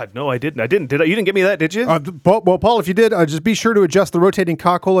hole. God, no, I didn't. Did I? You didn't give me that, did you? Paul, if you did, just be sure to adjust the rotating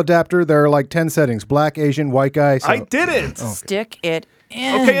cockhole adapter. There are like 10 settings: black, Asian, white guy. So. I didn't. Stick it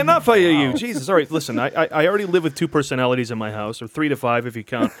in. Okay, enough of you. Jesus. All right, listen, I already live with 2 personalities in my house, or 3 to 5 if you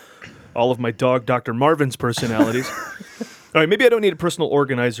count all of my dog, Dr. Marvin's personalities. All right, maybe I don't need a personal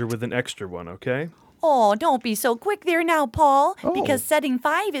organizer with an extra one, okay? Oh, don't be so quick there now, Paul, because setting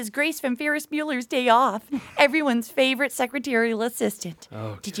 5 is Grace from Ferris Bueller's Day Off, everyone's favorite secretarial assistant.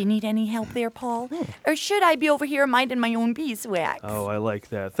 Okay. Did you need any help there, Paul? Or should I be over here minding my own beeswax? Oh, I like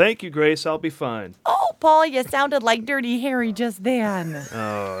that. Thank you, Grace. I'll be fine. Oh, Paul, you sounded like Dirty Harry just then.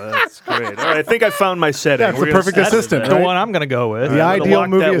 Oh, that's great. All right, I think I found my setting. That's We're the gonna perfect set assistant, that. The right? one I'm going to go with. The I'm gonna ideal lock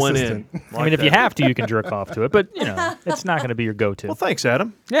movie that one assistant. in. I mean, if you have to, you can jerk off to it, but, it's not going to be your go-to. Well, thanks,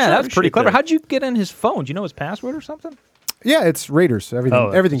 Adam. Yeah, Sure, that's pretty appreciate clever. that. How'd you get in his phone? Do you know his password or something? Yeah, it's Raiders.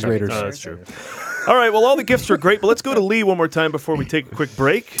 Everything's sorry. Raiders. Oh, that's true. All right, well, all the gifts are great, but let's go to Lee one more time before we take a quick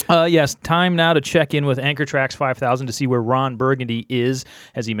break. Yes, time now to check in with Anchor Tracks 5000 to see where Ron Burgundy is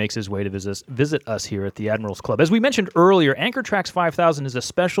as he makes his way to visit us here at the Admirals Club. As we mentioned earlier, Anchor Tracks 5000 is a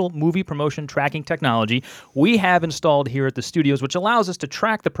special movie promotion tracking technology we have installed here at the studios, which allows us to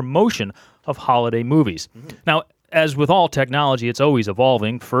track the promotion of holiday movies. Now, as with all technology, it's always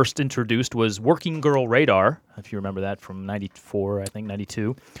evolving. First introduced was Working Girl Radar, if you remember that from 94, I think,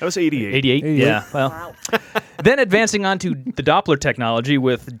 92. That was 88. 88, yeah. Well, then advancing on to the Doppler technology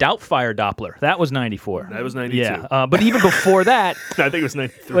with Doubtfire Doppler. That was 94. That was 92. Yeah, but even before that... I think it was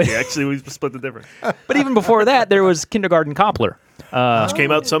 93. Actually, we split the difference. But even before that, there was Kindergarten Koppler. Which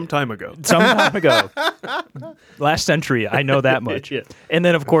came out some time ago. Some time ago. Last century, I know that much. Yeah. And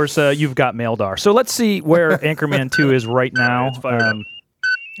then, of course, you've got Maildar. So let's see where Anchorman 2 is right now. It's fired up.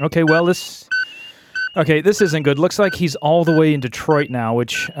 Okay, well, this isn't good. Looks like he's all the way in Detroit now,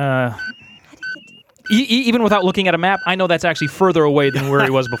 which... even without looking at a map, I know that's actually further away than where he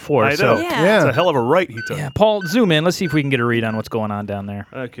was before. I know. So. Yeah. It's a hell of a right he took. Yeah, Paul, zoom in. Let's see if we can get a read on what's going on down there.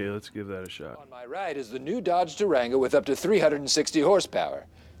 Okay, let's give that a shot. On my right is the new Dodge Durango with up to 360 horsepower.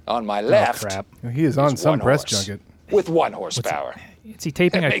 On my left, Crap. He is on is some one press horse junket. with 1 horsepower. Is he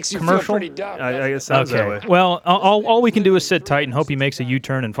taping That a makes you commercial? feel pretty dumb. I doesn't guess sounds that way. Okay. Well, all we can do is sit tight and hope he makes a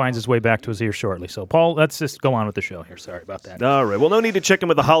U-turn and finds his way back to us here shortly. So, Paul, let's just go on with the show here. Sorry about that. All right. Well, no need to check in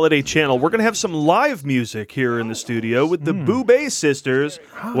with the Holiday Channel. We're going to have some live music here in the studio with the Boubet Sisters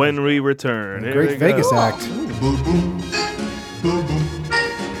when we return. Here we Great go. Vegas act.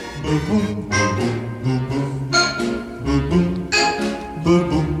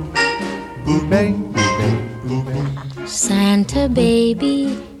 Santa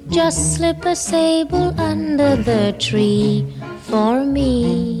baby, just slip a sable under the tree for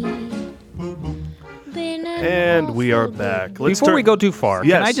me. And we are back. Before we go too far,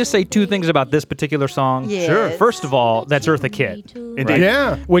 Yes. can I just say 2 things about this particular song? Yes. Sure. First of all, that's Eartha Kitt. Indeed.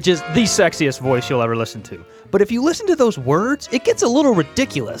 Yeah. Which is the sexiest voice you'll ever listen to. But if you listen to those words, it gets a little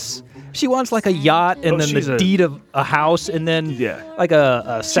ridiculous. She wants like a yacht and then she's the a- deed of a house and then like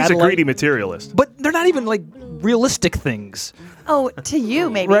a She's satellite. a greedy materialist. But they're not even like realistic things. Oh, to you,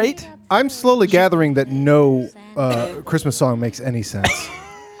 maybe. Right? I'm slowly gathering that no Christmas song makes any sense.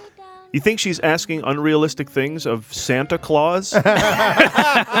 You think she's asking unrealistic things of Santa Claus?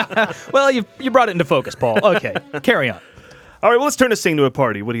 Well, you brought it into focus, Paul. Okay, carry on. All right, well, let's turn this thing to a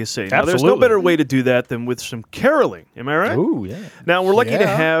party. What do you say? Now, there's no Absolutely. better way to do that than with some caroling. Am I right? Ooh, yeah. Now, we're lucky to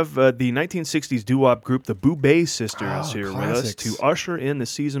Yeah. have the 1960s doo-wop group, the Boubet Sisters, here with us classics. to usher in the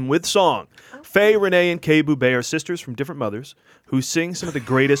season with song. Faye, Renee, and Kay Boubet are sisters from different mothers who sing some of the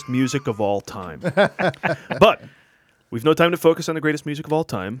greatest music of all time. But we've no time to focus on the greatest music of all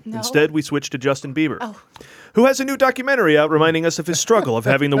time. No. Instead, we switch to Justin Bieber, Oh. who has a new documentary out reminding us of his struggle of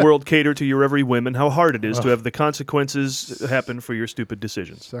having the world cater to your every whim and how hard it is to have the consequences happen for your stupid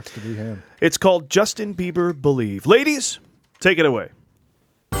decisions. Sucks to be him. It's called Justin Bieber Believe. Ladies, take it away.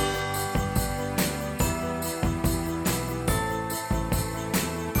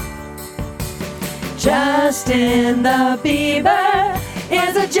 Justin the Bieber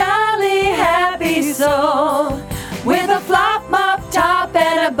is a jolly happy soul with a flop mop top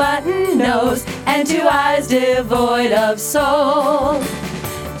and a button nose and 2 eyes devoid of soul.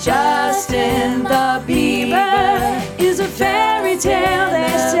 Justin the Bieber is a fairy tale,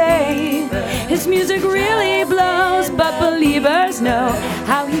 they say. His music really blows, but believers know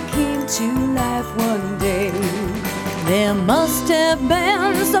how he came to life one day. There must have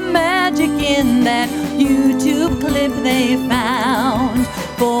been some magic in that YouTube clip they found.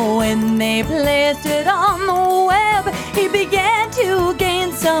 For when they placed it on the web, he began to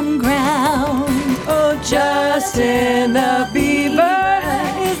gain some ground. Oh, Justin the Bieber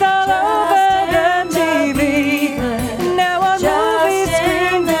is all over the TV. Now on movie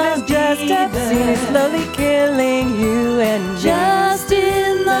screens it is just obscene, slowly killing you and me.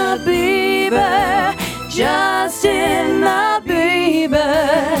 Justin the Bieber, Justin the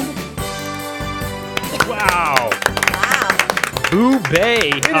Bieber. Wow. Boo Bay,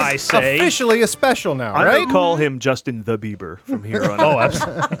 It is I say. officially a special now, I right? might call him Justin the Bieber from here on. Oh,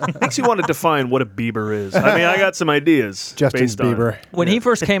 out. Makes you want to define what a Bieber is. I mean, I got some ideas. Justin based on- Bieber. When he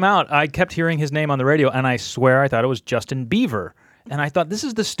first came out, I kept hearing his name on the radio, and I swear I thought it was Justin Bieber. And I thought, this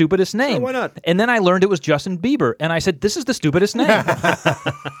is the stupidest name. why not? And then I learned it was Justin Bieber, and I said, this is the stupidest name.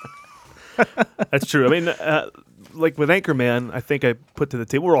 That's true. I mean, like with Anchorman, I think I put to the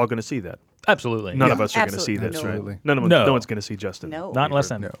table, we're all going to see that. Absolutely. None of us are going to see Absolutely. this, Absolutely. right? No one's going to see Justin. No. Not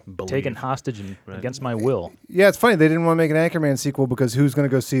unless I'm Believe. taken hostage and against my will. Yeah, it's funny. They didn't want to make an Anchorman sequel because who's going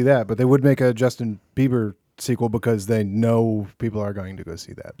to go see that? But they would make a Justin Bieber sequel because they know people are going to go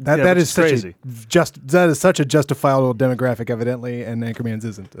see that. Yeah, That which is is such crazy. that is such a justifiable demographic, evidently, and Anchorman's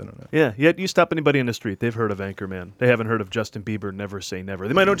isn't. I don't know. Yeah, yet you stop anybody in the street, they've heard of Anchorman. They haven't heard of Justin Bieber, Never Say Never.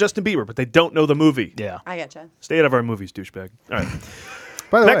 They might know Justin Bieber, but they don't know the movie. Yeah. I gotcha. Stay out of our movies, douchebag. All right.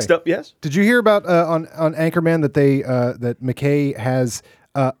 By the Next way, up, yes? did you hear about on Anchorman that they that McKay has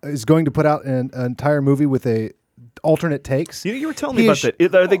is going to put out an entire movie with a alternate takes? You were telling me about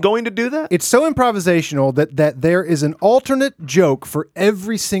that. Are they going to do that? It's so improvisational that there is an alternate joke for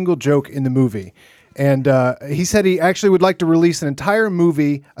every single joke in the movie. And he said he actually would like to release an entire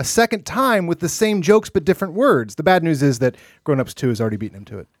movie a second time with the same jokes but different words. The bad news is that Grown Ups 2 has already beaten him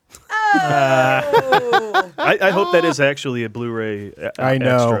to it. I hope that is actually a Blu-ray I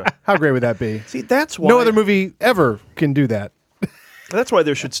know. extra. How great would that be? See, that's why No other movie ever can do that. That's why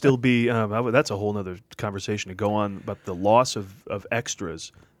there should still be. That's a whole other conversation to go on about the loss of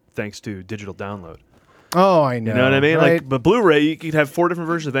extras thanks to digital download. Oh, I know. You know what I mean? right? Like, but Blu-ray, you could have 4 different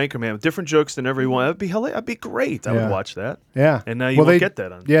versions of Anchorman with different jokes than every one. That'd be hilarious. That'd be great. I Yeah. would watch that. Yeah. And now you Well, won't they- get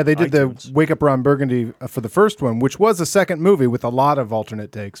that on. Yeah, they did iTunes. the Wake Up Ron Burgundy for the first one, which was a second movie with a lot of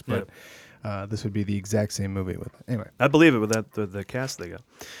alternate takes, but this would be the exact same movie with anyway. I believe it with that the cast they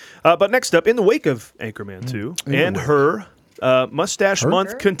got. But next up, in the wake of Anchorman 2 and her Mustache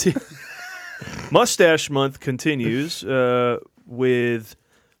Month Mustache Month continues with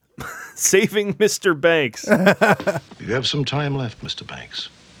Saving Mr. Banks. You have some time left, Mr. Banks.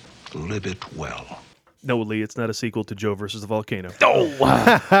 Live it well. No, Lee, it's not a sequel to Joe versus the Volcano. Oh,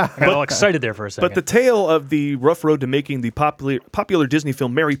 wow. I got all excited there for a second. But the tale of the rough road to making the popular Disney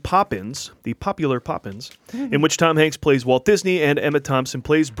film Mary Poppins, the popular Poppins, in which Tom Hanks plays Walt Disney and Emma Thompson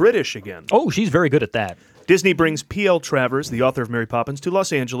plays British again. Oh, she's very good at that. Disney brings P.L. Travers, the author of Mary Poppins, to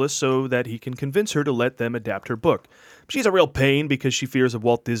Los Angeles so that he can convince her to let them adapt her book. She's a real pain because she fears that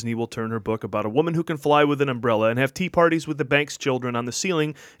Walt Disney will turn her book about a woman who can fly with an umbrella and have tea parties with the Banks children on the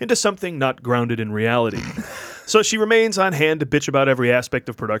ceiling into something not grounded in reality. So she remains on hand to bitch about every aspect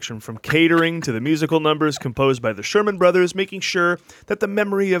of production, from catering to the musical numbers composed by the Sherman Brothers, making sure that the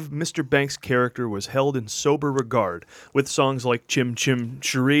memory of Mr. Banks' character was held in sober regard, with songs like Chim Chim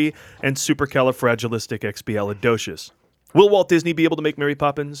Cherie and Supercalifragilisticexpialidocious. Will Walt Disney be able to make Mary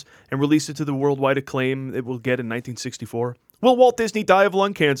Poppins and release it to the worldwide acclaim it will get in 1964? Will Walt Disney die of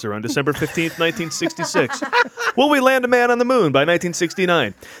lung cancer on December 15th, 1966? Will we land a man on the moon by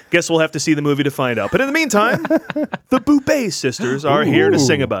 1969? Guess we'll have to see the movie to find out. But in the meantime, the Boupé sisters are here to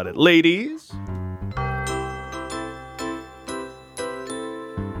sing about it. Ladies.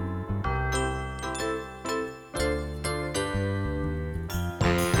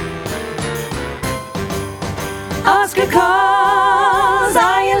 Oscar calls,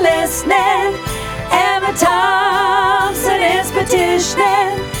 are you listening? Emma Thompson is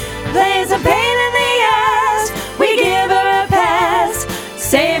petitioning. Plays a pain in the ass, we give her a pass.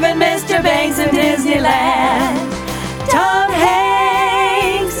 Saving Mr. Banks in Disneyland. Tom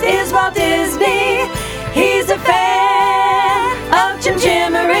Hanks is Walt Disney. He's a fan of Jim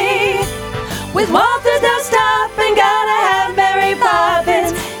Jimmery. With Walt there's no stopping, gotta have Mary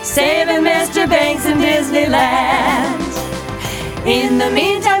Poppins. Saving Mr. Banks in Disneyland. In the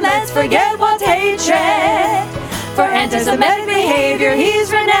meantime, let's forget Walt's hatred. For anti-Semitic behavior,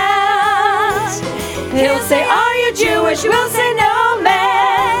 he's renowned. He'll say, are you Jewish? We'll say, no,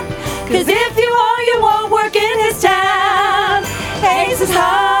 man. Cause if you are, you won't work in his town. Hanks is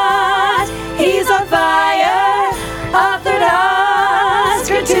hot, he's on fire. Authored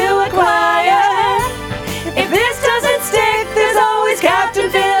Oscar to acquire. If this doesn't stick, there's always Captain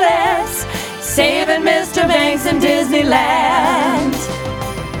Phillips. Saving Mr. Banks in Disneyland.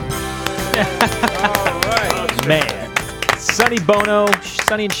 Man. Sonny Bono,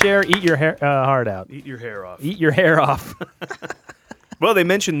 Sonny and Cher, eat your hair, heart out. Eat your hair off. Eat your hair off. Well, they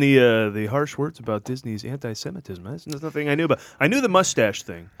mentioned the harsh words about Disney's anti-Semitism. That's nothing I knew about. I knew the mustache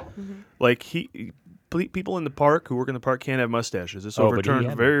thing. Like people in the park who work in the park can't have mustaches. It's Oh, but he overturned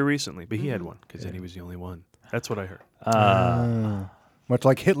had very recently, but he had one because then he was the only one. That's what I heard. Much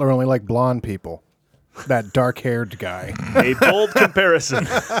like Hitler only liked blonde people. that dark-haired guy. A bold comparison.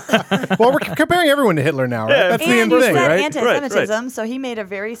 Well, we're comparing everyone to Hitler now, right? Yeah, That's the And end you thing, said right? anti-Semitism, so he made a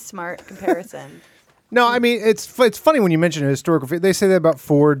very smart comparison. No, I mean it's funny when you mention a historical. They say that about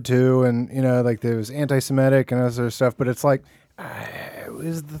Ford too, and like there was anti-Semitic and other sort of stuff. But it's like it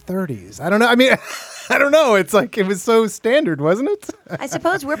was the 30s. I don't know. I mean, I don't know. It's like it was so standard, wasn't it? I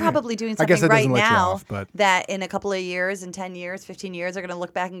suppose we're probably doing I guess something that right doesn't let you now off, but- that in a couple of years, in 10 years, 15 years, are going to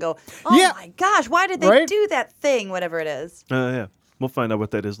look back and go, oh Yeah. my gosh, why did they Right? do that thing, whatever it is? Yeah. We'll find out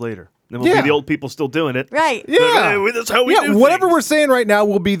what that is later. Then we'll be the old people still doing it. Right. Yeah, That's how we do whatever things. we're saying right now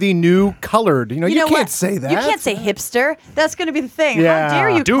will be the new colored. You know can't what? say that. You can't say hipster. That's going to be the thing. Yeah. How dare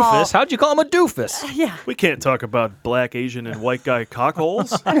you call... Doofus. How'd you call him a doofus? Yeah. We can't talk about black, Asian, and white guy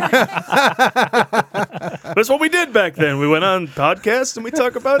cockholes. That's what we did back then. We went on podcasts and we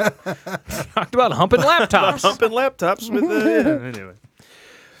talked about Talked about humping laptops. humping laptops with. Anyway,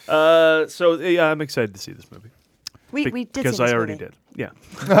 so yeah, I'm excited to see this movie. We did see because this I already movie. did.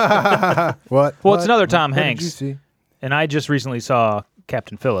 Yeah. What? Well, it's another What? Tom What did Hanks. you see? And I just recently saw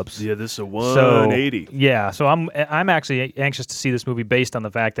Captain Phillips. Yeah, this is a So 180. yeah, so I'm actually anxious to see this movie based on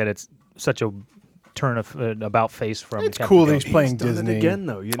the fact that it's such a turn of about face from. It's Captain cool that Phillips. he's playing Done it Disney again,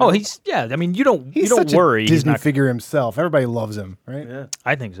 though. You know? Oh, he's I mean, you don't He's you don't such worry. a he's Disney not- figure himself. Everybody loves him, right? Yeah.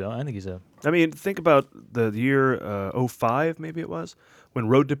 I think so. I think he's a. I mean, think about the year 05, maybe it was, when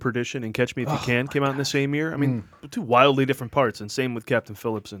Road to Perdition and Catch Me If You Can came out in the same year. I mean, two wildly different parts, and same with Captain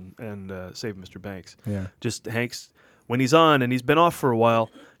Phillips and Save Mr. Banks. Yeah. Just Hanks, when he's on, and he's been off for a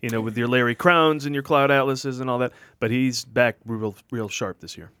while, with your Larry Crowns and your Cloud Atlases and all that, but he's back real sharp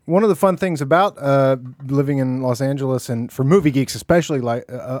this year. One of the fun things about living in Los Angeles, and for movie geeks especially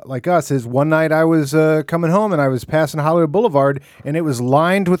like us, is one night I was coming home and I was passing Hollywood Boulevard, and it was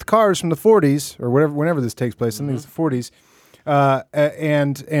lined with cars from the 40s or whenever this takes place. I think it's the 40s.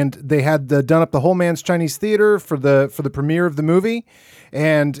 And they had done up the Whole Man's Chinese Theater for the premiere of the movie,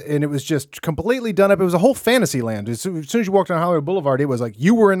 and it was just completely done up. It was a whole fantasy land. As soon as you walked on Hollywood Boulevard, it was like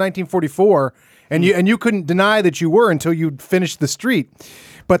you were in 1944, and you couldn't deny that you were until you finished the street.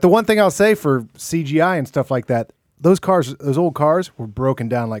 But the one thing I'll say for CGI and stuff like that, those old cars were broken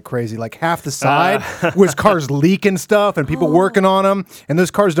down like crazy. Like half the side was cars leaking stuff and people working on them. And those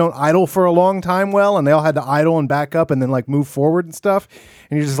cars don't idle for a long time well, and they all had to idle and back up and then like move forward and stuff.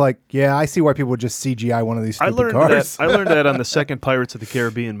 And you're just like, yeah, I see why people would just CGI one of these stupid cars. I learned that on the second Pirates of the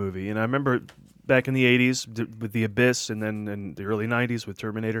Caribbean movie, and I remember back in the 80s with The Abyss, and then in the early 90s with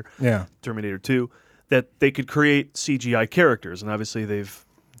Terminator, Terminator 2, that they could create CGI characters, and obviously they've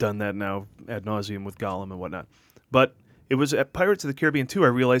done that now ad nauseum with Gollum and whatnot. But it was at Pirates of the Caribbean 2 I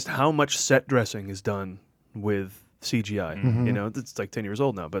realized how much set dressing is done with CGI. Mhm. It's like 10 years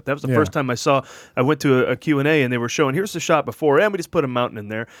old now, but that was the first time I went to a Q&A and they were showing, here's the shot before, and we just put a mountain in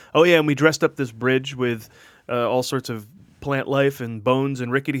there. Oh yeah, and we dressed up this bridge with all sorts of plant life and bones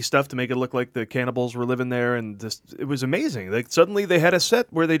and rickety stuff to make it look like the cannibals were living there, and it was amazing. Like suddenly they had a set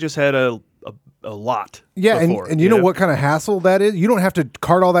where they just had a lot. Yeah, before, and you know what kind of hassle that is? You don't have to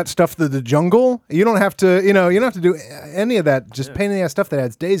cart all that stuff to the jungle. You don't have to, you don't have to do any of that. Just painting that stuff that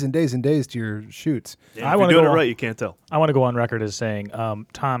adds days and days and days to your shoots. Yeah, if you're doing it right, you can't tell. I want to go on record as saying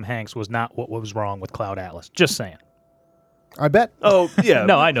Tom Hanks was not what was wrong with Cloud Atlas. Just saying. I bet. Oh yeah.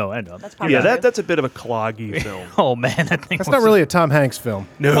 No, I know. That's probably that's a bit of a cloggy film. Oh man, that thing. That's not really a Tom Hanks film.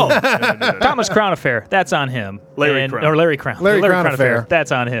 No. Thomas Crown Affair. That's on him. Larry Crown. Or Larry Crown. Larry Crown Affair.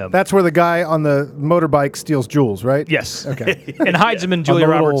 That's on him. That's where the guy on the motorbike steals jewels, right? Yes. Okay. And hides him in Julia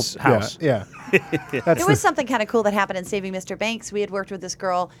Roberts' house. Yeah. There was something kind of cool that happened in Saving Mr. Banks. We had worked with this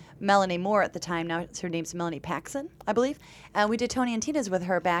girl, Melanie Moore, at the time. Now her name's Melanie Paxson, I believe. And we did Tony and Tina's with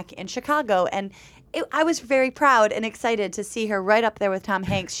her back in Chicago. And I was very proud and excited to see her right up there with Tom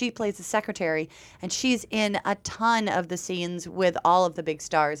Hanks. She plays the secretary, and she's in a ton of the scenes with all of the big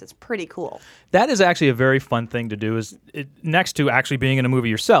stars. It's pretty cool. That is actually a very fun thing to do. Next to actually being in a movie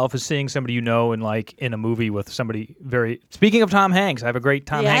yourself, is seeing somebody you know in in a movie with somebody very. Speaking of Tom Hanks, I have a great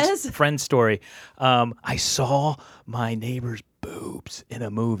Tom Hanks friend story. I saw my neighbor's boobs in a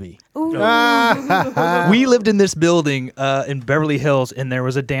movie. We lived in this building in Beverly Hills, and there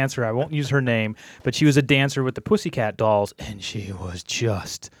was a dancer. I won't use her name, but she was a dancer with the Pussycat Dolls, and she was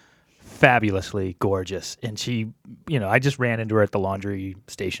just fabulously gorgeous. And she, I just ran into her at the laundry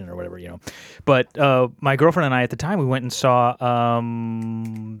station or whatever, But my girlfriend and I at the time, we went and saw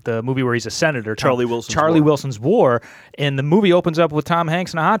the movie where he's a senator, Charlie Wilson's War, and the movie opens up with Tom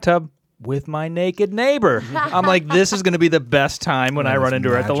Hanks in a hot tub with my naked neighbor. I'm like, this is going to be the best time when I run into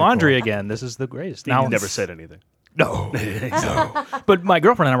her at the laundry again. This is the greatest. He never said anything. No. But my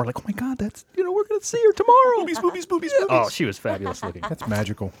girlfriend and I were like, oh my God, that's, we're going to see her tomorrow. Boobies. Oh, she was fabulous looking. That's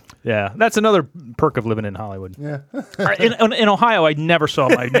magical. Yeah, that's another perk of living in Hollywood. Yeah. In Ohio, I never saw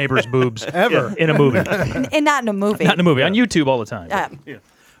my neighbor's boobs Ever. in a movie. And not in a movie. Not in a movie. On YouTube all the time. Yeah.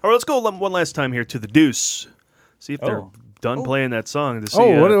 All right, let's go one last time here to the Deuce. See if they're done playing that song. To see,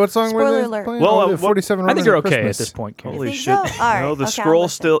 what song were Spoiler they alert. playing? Well, 47 I think you're Ronin of okay at Christmas. this point, Karen. Holy think shit! so? All right, No, the okay, scroll I'll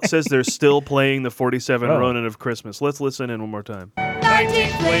still says they're still playing the 47 Oh. Ronin of Christmas. Let's listen in one more time. 19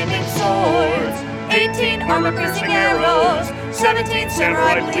 flaming swords, 18 armor-piercing arrows, 17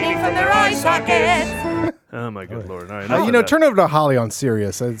 samurai bleeding from their eye sockets. Oh my good lord! All right, enough of that. turn over to Holly on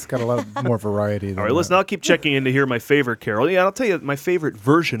Sirius. It's got a lot more variety. All right, listen, I'll keep checking in to hear my favorite carol. Yeah, I'll tell you my favorite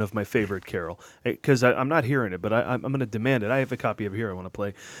version of my favorite carol, because I'm not hearing it, but I'm going to demand it. I have a copy of it here I want to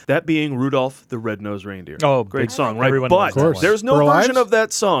play. That being Rudolph the Red-Nosed Reindeer. Oh, great big- song, right? everyone But knows that one. there's no Burl version Ives? of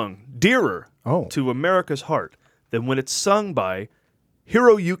that song dearer Oh. to America's heart than when it's sung by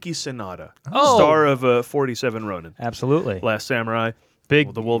Hiroyuki Sanada, Oh. star of 47 Ronin, Absolutely. Last Samurai,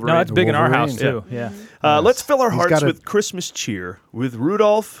 Big. the Wolverine. No, it's big in our house, Wolverine. too. Yeah. Let's fill our He's hearts got a- with Christmas cheer with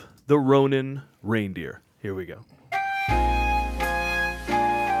Rudolph the Ronin Reindeer. Here we go.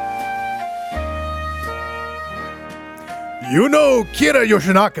 You know Kira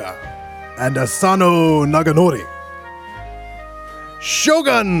Yoshinaka and Asano Naganori,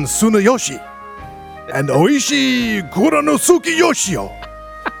 Shogun Tsunayoshi, and Oishi Kuranosuke Yoshio.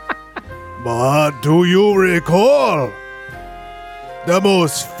 But do you recall the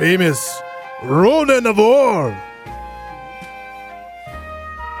most famous Ronin of all?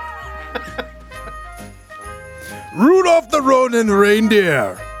 Rudolph the Ronin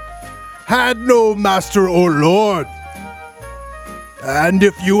Reindeer had no master or lord. And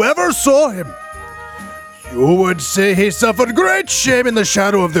if you ever saw him, you would say he suffered great shame in the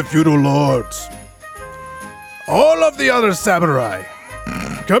shadow of the feudal lords. All of the other samurai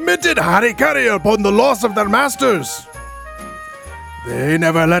committed harikari upon the loss of their masters. They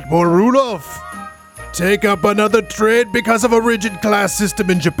never let poor Rudolph take up another trade because of a rigid class system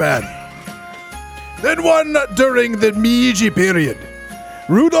in Japan. Then one during the Meiji period,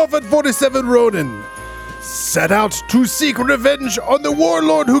 Rudolph and 47 Ronin set out to seek revenge on the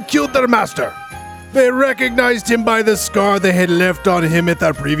warlord who killed their master. They recognized him by the scar they had left on him at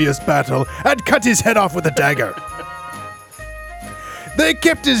their previous battle and cut his head off with a dagger. They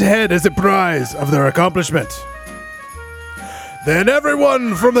kept his head as a prize of their accomplishment. Then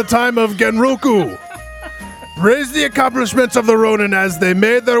everyone from the time of Genroku praised the accomplishments of the Ronin as they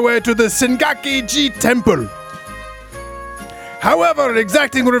made their way to the Sengaki-ji Temple. However,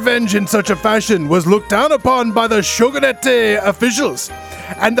 exacting revenge in such a fashion was looked down upon by the shogunate officials,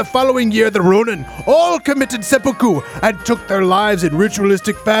 and the following year the Ronin all committed seppuku and took their lives in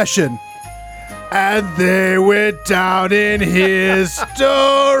ritualistic fashion. And they went down in history.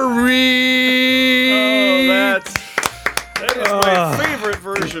 That is my favorite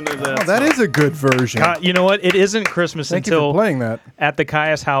version of that. Oh, that is a good version. You know what? It isn't Christmas Thank you until for playing that. at the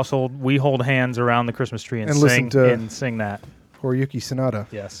Caius household we hold hands around the Christmas tree and And listen to- sing that. Hiroyuki Sanada.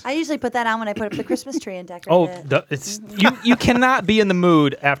 Yes. I usually put that on when I put up the Christmas tree and decorate Oh, it. it's you cannot be in the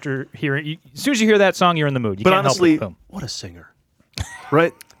mood after hearing. As soon as you hear that song, you're in the mood. You But can't honestly, help it. Boom. what a singer,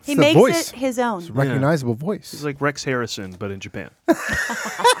 right? He It's the makes voice. it his own. It's a recognizable voice. He's like Rex Harrison, but in Japan.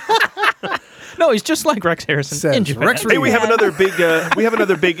 No, he's just like Rex Harrison Says in Japan. Rex Hey, we have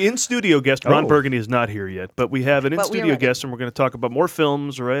another big in studio guest. Ron Oh. Burgundy is not here yet, but we have an in But we're studio ready. guest, and we're going to talk about more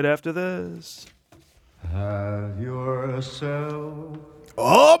films right after this. Have yourself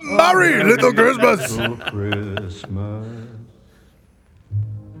Oh, merry little Christmas! a Christmas.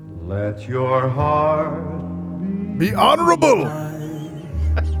 Let your heart Be honorable!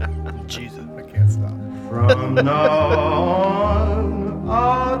 Jesus. I can't stop. from now on,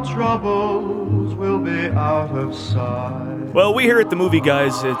 our troubles will be out of sight. Well, we here at the Movie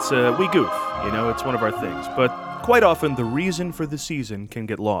Guys, it's we goof. You know, it's one of our things. But quite often, the reason for the season can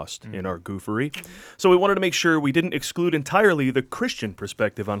get lost in our goofery. So we wanted to make sure we didn't exclude entirely the Christian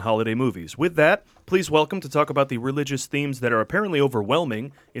perspective on holiday movies. With that, please welcome to talk about the religious themes that are apparently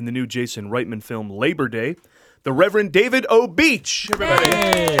overwhelming in the new Jason Reitman film Labor Day, the Reverend David O. Beach. Everybody.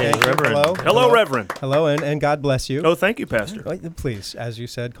 Hey, Reverend. Hello, Reverend. Hello, and God bless you. Oh, thank you, Pastor. Please, as you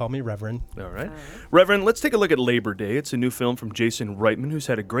said, call me Reverend. All right. Reverend, let's take a look at Labor Day. It's a new film from Jason Reitman, who's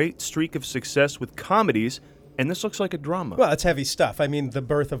had a great streak of success with comedies, and this looks like a drama. Well, it's heavy stuff. I mean, the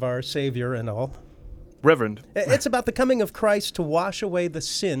birth of our Savior and all. Reverend. It's about the coming of Christ to wash away the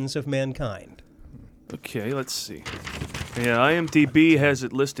sins of mankind. Okay, let's see. Yeah, IMDb has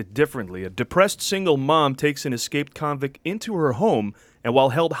it listed differently. A depressed single mom takes an escaped convict into her home And while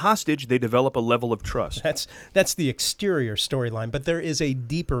held hostage, they develop a level of trust. That's the exterior storyline, but there is a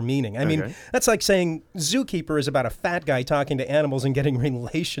deeper meaning. I mean, Okay. that's like saying Zookeeper is about a fat guy talking to animals and getting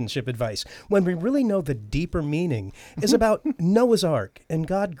relationship advice, when we really know the deeper meaning is about Noah's Ark and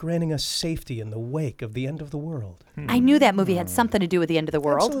God granting us safety in the wake of the end of the world. I knew that movie had something to do with the end of the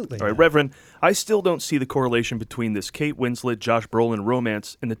world. Absolutely. All right, Reverend, I still don't see the correlation between this Kate Winslet, Josh Brolin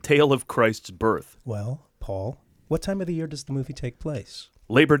romance and the tale of Christ's birth. Well, Paul, what time of the year does the movie take place?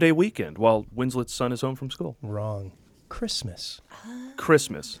 Labor Day weekend, while Winslet's son is home from school. Wrong. Christmas.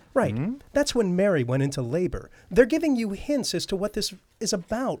 Christmas. Right. That's when Mary went into labor. They're giving you hints as to what this is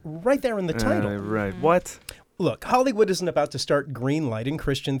about right there in the title. Right. What? Look, Hollywood isn't about to start greenlighting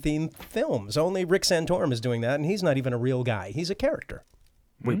Christian-themed films. Only Rick Santorum is doing that, and he's not even a real guy. He's a character.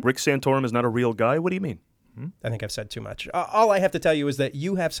 Wait, Rick Santorum is not a real guy? What do you mean? I think I've said too much. All I have to tell you is that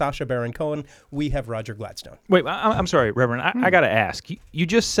you have Sacha Baron Cohen, we have Roger Gladstone. Wait, I'm sorry, Reverend. I got to ask. You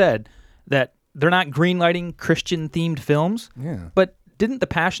just said that they're not greenlighting Christian-themed films. Yeah. But didn't The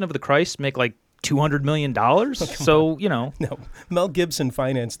Passion of the Christ make like $200 million? So, you know. No, Mel Gibson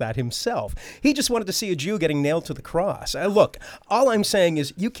financed that himself. He just wanted to see a Jew getting nailed to the cross. Look, all I'm saying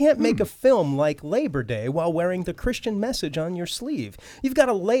is you can't make a film like Labor Day while wearing the Christian message on your sleeve. You've got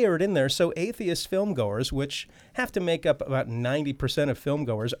to layer it in there so atheist filmgoers, which have to make up about 90% of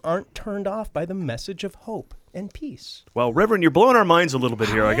filmgoers, aren't turned off by the message of hope and peace. Well, Reverend, you're blowing our minds a little bit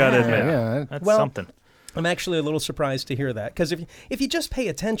here, I got to admit. Yeah. That's Well, something. I'm actually a little surprised to hear that, because if you just pay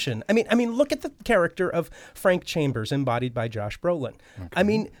attention, I mean, look at the character of Frank Chambers, embodied by Josh Brolin. Okay. I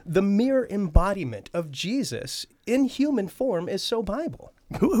mean, the mere embodiment of Jesus in human form is so Bible.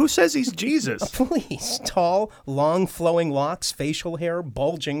 Who says he's Jesus? Please. Tall, long, flowing locks, facial hair,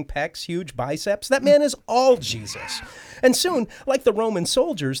 bulging pecs, huge biceps. That man is all Jesus. And soon, like the Roman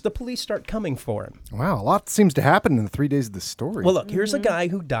soldiers, the police start coming for him. Wow, a lot seems to happen in the 3 days of the story. Well, look, here's a guy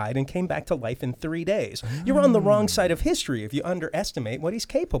who died and came back to life in 3 days. You're on the wrong side of history if you underestimate what he's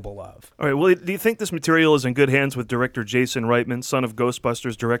capable of. All right, well, do you think this material is in good hands with director Jason Reitman, son of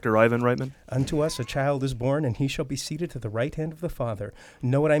Ghostbusters director Ivan Reitman? Unto us a child is born, and he shall be seated to the right hand of the Father.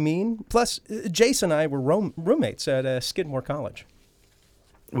 Know what I mean? Plus, Jason and I were roommates at Skidmore College.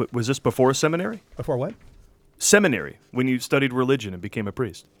 Was this before seminary? Before what? Seminary, when you studied religion and became a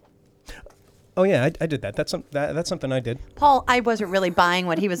priest. Oh, yeah, I did that. That's something I did. Paul, I wasn't really buying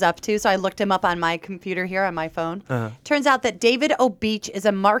what he was up to, so I looked him up on my computer here on my phone. Turns out that David O. Beach is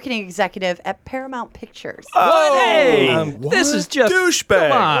a marketing executive at Paramount Pictures. What? Hey, what? This is just douchebag.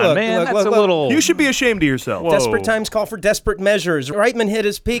 Come on, Look, man. look, That's look, a little. You should be ashamed of yourself. Desperate times call for desperate measures. Reitman hit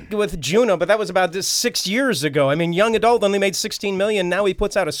his peak with Juno, but that was about 6 years ago. I mean, Young Adult only made $16 million. Now he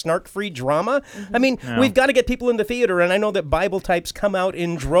puts out a snark-free drama. I mean, we've got to get people into theater, and I know that Bible types come out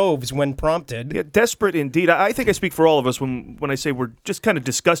in droves when prompted. Yeah, desperate indeed. I think I speak for all of us when I say we're just kind of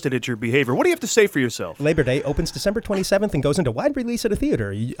disgusted at your behavior. What do you have to say for yourself? Labor Day opens December 27th and goes into wide release at a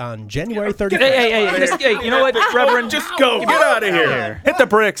theater on January 31st. Hey, you know what, Reverend? Just go. Get out of here. Hit the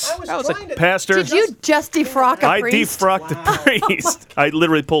bricks. Pastor. Did you just defrock a I priest? defrocked the priest. I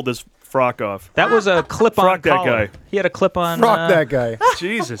literally pulled this frock off. That was a clip-on Frock that collar. guy. He had a clip-on. Frock that guy.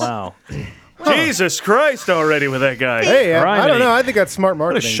 Jesus. Wow. Jesus Christ already with that guy. Hey, I don't know. I think that's smart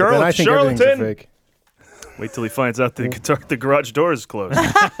marketing. But then I think everything's a charlatan. fake. Wait till he finds out the garage door is closed.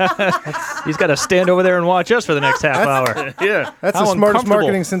 He's got to stand over there and watch us for the next half hour. Yeah. That's How the smartest uncomfortable.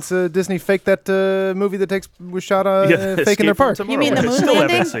 marketing since Disney faked that movie that was shot fake in their park. You mean the moon Still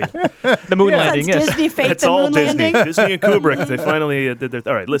landing? haven't seen. The moon landing, yes. Disney faked That's the all moon Disney. landing? Disney and Kubrick. They finally did their.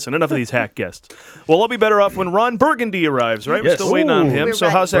 All right, listen. Enough of these hack guests. Well, I'll be better off when Ron Burgundy arrives. Right? We're Yes. still waiting on him. We're So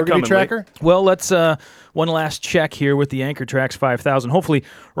ready. how's that Burgundy coming? Lee? tracker? Well, let's one last check here with the Anchor Tracks 5000. Hopefully,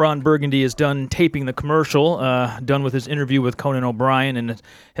 Ron Burgundy is done taping the commercial, done with his interview with Conan O'Brien, and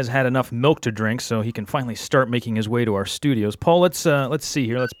has had enough milk to drink, so he can finally start making his way to our studios. Paul, let's see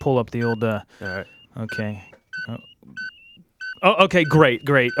here. Let's pull up the old. All right. Okay. Oh, okay.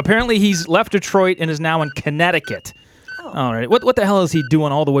 Great. Apparently, he's left Detroit and is now in Connecticut. All right. What the hell is he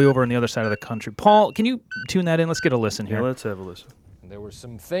doing all the way over on the other side of the country? Paul, can you tune that in? Let's get a listen Yeah, here. let's have a listen. There were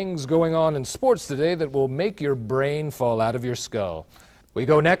some things going on in sports today that will make your brain fall out of your skull. We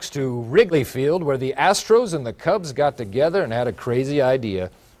go next to Wrigley Field, where the Astros and the Cubs got together and had a crazy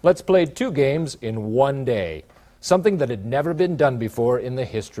idea. Let's play 2 games in one day. something that had never been done before in the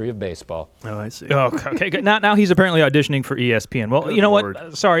history of baseball. Oh, I see. Oh, okay. Good. Now he's apparently auditioning for ESPN. Well, you know Lord.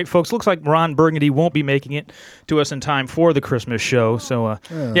 what? Sorry, folks. Looks like Ron Burgundy won't be making it to us in time for the Christmas show. So,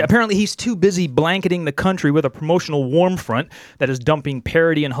 yeah, apparently he's too busy blanketing the country with a promotional warm front that is dumping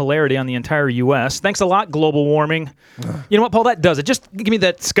parody and hilarity on the entire U.S. Thanks a lot, global warming. You know what, Paul? That does it. Just give me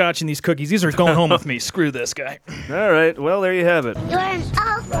that scotch and these cookies. These are going home with me. Screw this guy. All right. Well, there you have it. You are an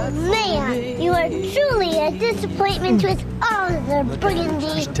awful man. You are truly a disappointment with all of the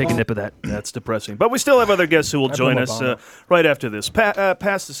Burgundy. Take a nip of that. That's depressing. But we still have other guests who will join us right after this.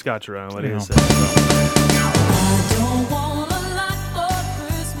 Pass the scotch around. What do you say?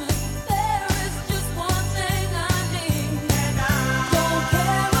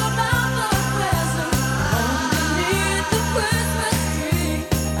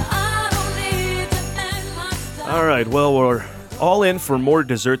 All right, well, we're all in for more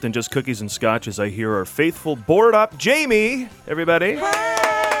dessert than just cookies and scotch, as I hear our faithful board-op Jamie, everybody,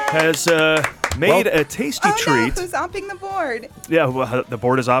 has made a tasty treat. Who's opping the board? Yeah, well, the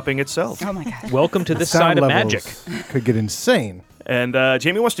board is opping itself. Oh, my God. Welcome to this side of magic. Could get insane. And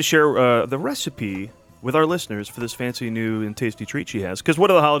Jamie wants to share the recipe with our listeners for this fancy new and tasty treat she has. Because what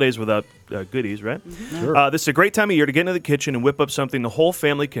are the holidays without goodies, right? Sure. This is a great time of year to get into the kitchen and whip up something the whole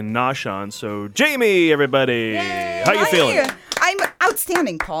family can nosh on. So, Jamie, everybody, how you feeling? I'm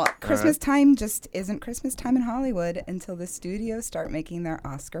outstanding, Paul. Christmas time just isn't Christmas time in Hollywood until the studios start making their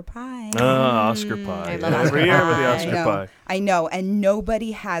Oscar pie. Oscar pie. Every year with the Oscar pie. I know, and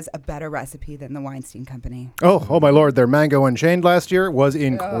nobody has a better recipe than the Weinstein Company. Oh my Lord! Their Mango Unchained last year was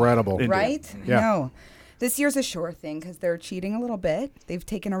incredible. Right? Yeah. No. This year's a sure thing because they're cheating a little bit. They've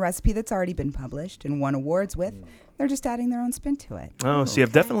taken a recipe that's already been published and won awards with. They're just adding their own spin to it. Oh, see,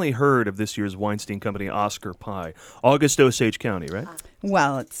 I've definitely heard of this year's Weinstein Company Oscar pie. August Osage County, right?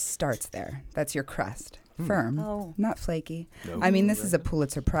 Well, it starts there. That's your crust. Firm, not flaky. I mean, this is a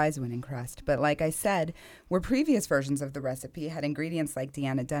Pulitzer Prize-winning crust. But like I said, where previous versions of the recipe had ingredients like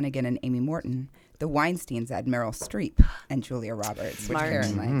Deanna Dunnigan and Amy Morton, the Weinsteins had Meryl Streep and Julia Roberts, which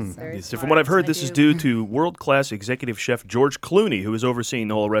Karen likes. So from what I've heard, this is due to world-class executive chef George Clooney, who is overseeing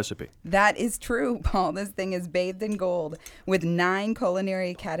the whole recipe. That is true, Paul. This thing is bathed in gold, with 9 Culinary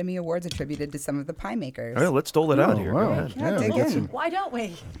Academy Awards attributed to some of the pie makers. All right, let's dole it out here. Wow. Go ahead. Yeah, dig in. Why don't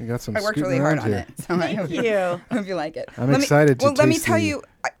we? You got some. I worked scooting really hard around on here. it. So I hope you like it. I'm excited to let me taste tell the- you.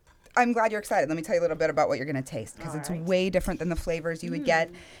 I'm glad you're excited. Let me tell you a little bit about what you're going to taste because it's way different than the flavors you would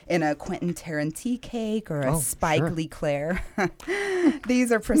get in a Quentin Tarantino cake or a Spike Lee Claire.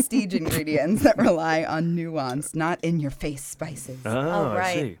 These are prestige ingredients that rely on nuance, not in-your-face spices. Oh,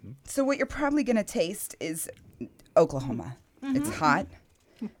 I see. So what you're probably going to taste is Oklahoma. It's hot.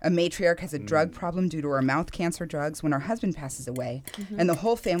 A matriarch has a drug problem due to her mouth cancer drugs when her husband passes away, and the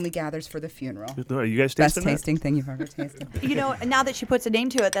whole family gathers for the funeral. Are you guys Best tasting that? tasting thing you've ever tasted. You know, now that she puts a name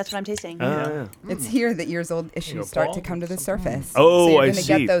to it, that's what I'm tasting. Yeah. It's here that years-old issues start to come to the surface. Oh, so you're I gonna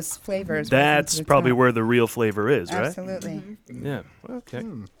see. get those flavors. That's probably where the real flavor is, right? Absolutely. Yeah. Okay.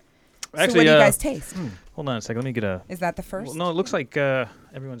 So what do you guys taste? Hold on a second. Let me get a. Is that the first? Well, no, it looks like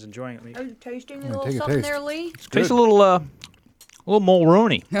everyone's enjoying it. Are you tasting a Yeah, little take a something taste. there, Lee? Tastes a little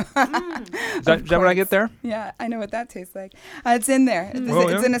Mulroney. Is that what I get there? Yeah, I know what that tastes like. It's in there.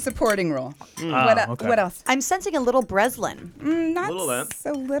 It's in a supporting role. Okay. What else? I'm sensing a little Breslin. Not Little that.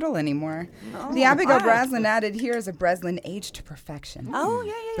 so little anymore. The Abigail Breslin added here is a Breslin aged to perfection. Oh,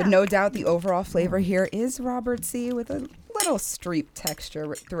 yeah. But no doubt the overall flavor here is Robert C. with a little streep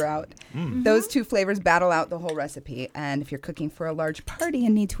texture throughout. Those two flavors battle out the whole recipe. And if you're cooking for a large party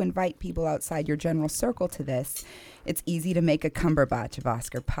and need to invite people outside your general circle to this, it's easy to make a cumberbatch of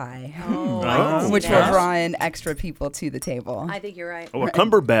Oscar pie, which will draw in extra people to the table. I think you're right. Oh, a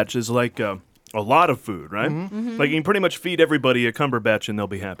cumberbatch is like a lot of food, right? Like you can pretty much feed everybody a cumberbatch and they'll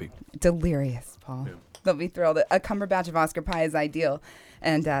be happy. Delirious, Paul. They'll be thrilled. A cumberbatch of Oscar pie is ideal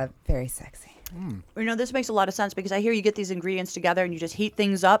and very sexy. You know, this makes a lot of sense because I hear you get these ingredients together and you just heat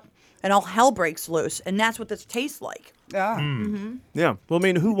things up and all hell breaks loose. And that's what this tastes like. Yeah. Yeah. Well, I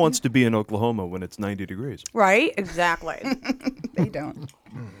mean, who wants to be in Oklahoma when it's 90 degrees? Right? Exactly. They don't.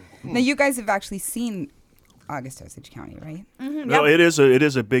 Now, you guys have actually seen August Osage County, right? No, it is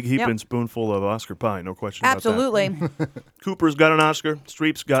a big heaping spoonful of Oscar pie, no question Absolutely. about that. Cooper's got an Oscar.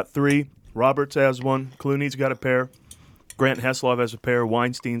 Streep's got 3. Roberts has 1. Clooney's got a pair. Grant Heslov has a pair.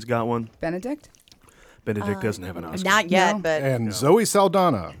 Weinstein's got 1. Benedict? Benedict doesn't have an Oscar. Not yet, No. but And Zoe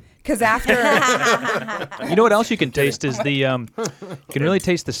Saldana. Because after... You know what else you can taste is the. You can really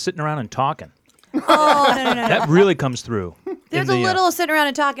taste the sitting around and talking. oh, no. That really comes through. There's in a the, little sitting around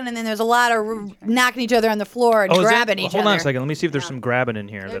and talking, and then there's a lot of knocking each other on the floor and is that- grabbing each Hold other. on a second. Let me see if there's some grabbing in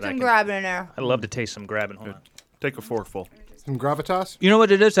here. There's that I some can. grabbing in there. I'd love to taste some grabbing. Hold on. Take a forkful. Some gravitas. You know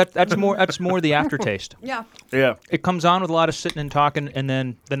what it is? That's more the aftertaste. Yeah. Yeah. It comes on with a lot of sitting and talking, and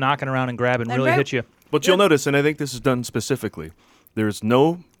then the knocking around and grabbing And really right- hits you. But you'll notice, and I think this is done specifically, there's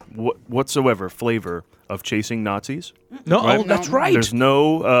no whatsoever flavor of chasing Nazis. No, right? oh, that's right. There's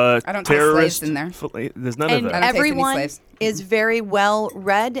no I don't taste terrorist. slaves in there. There's none And of that. everyone is very well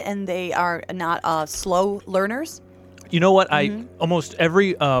read, and they are not slow learners. You know what? Almost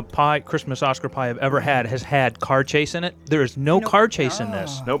every Christmas Oscar pie I've ever had has had car chase in it. There is no car chase in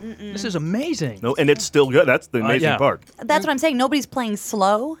this. Nope. This is amazing. No, and it's still good. That's the amazing yeah. part. That's what I'm saying. Nobody's playing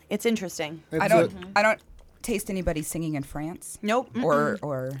slow. It's interesting. I don't taste anybody singing in France. Nope.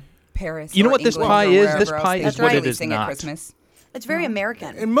 Or Paris. You know or what this England pie or is? wherever This else pie they is what it really is sing not. At Christmas. It's very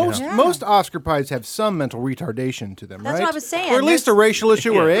American. And most Oscar pies have some mental retardation to them, That's right? what I was saying. Or at least a racial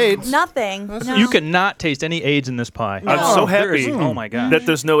issue or AIDS. Nothing. No. You cannot taste any AIDS in this pie. I'm so There is- happy oh my god. that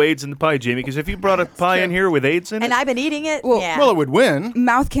there's no AIDS in the pie, Jamie, because if you brought a pie in here with AIDS in it, And I've been eating it. Well, yeah. Well, it would win.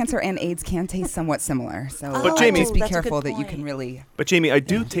 Mouth cancer and AIDS can taste somewhat similar. So But Jamie- just be that's a good careful that you point. can really. but Jamie, I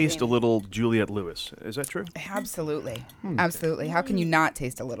do taste a little Juliette Lewis. Is that true? Absolutely. Absolutely. How can you not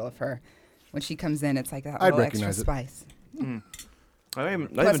taste a little of her? When she comes in, it's like that I'd little extra recognize it. spice. I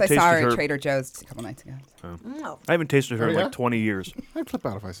haven't Plus, I tasted saw her her. at Trader Joe's a couple nights ago. I haven't tasted her Oh, in yeah? like 20 years. I'd flip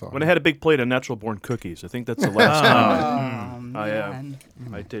out if I saw When her. I had a big plate of natural born cookies, I think that's the last time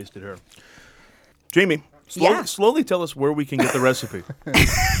I tasted her. Jamie, slowly tell us where we can get the recipe.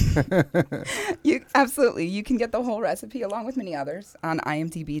 Absolutely. You can get the whole recipe along with many others on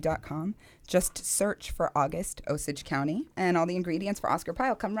imdb.com. Just search for August Osage County, and all the ingredients for Oscar pie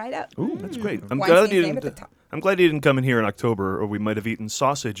will come right up. Ooh, that's great. I'm Weinstein's glad you name at the didn't. top. I'm glad you didn't come in here in October, or we might have eaten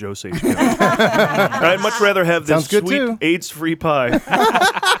sausage Osage County. I'd much rather have this Sounds good, sweet too. AIDS-free pie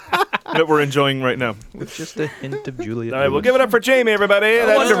that we're enjoying right now. With just a hint of Juliet. All right, we'll give it up for Jamie, everybody.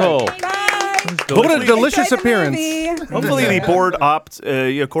 That's Wonderful. What a delicious Enjoy the appearance. movie. Hopefully the board opt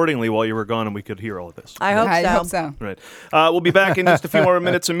accordingly while you were gone and we could hear all of this. I hope so. Right. We'll be back in just a few more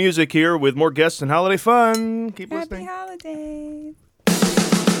minutes of music here with more guests and holiday fun. Keep Happy listening. holidays.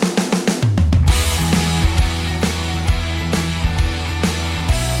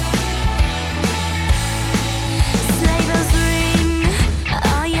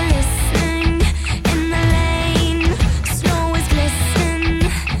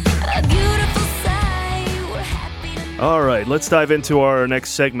 All right, let's dive into our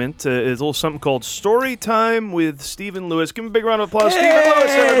next segment. It's a little something called Story Time with Stephen Lewis. Give him a big round of applause. Stephen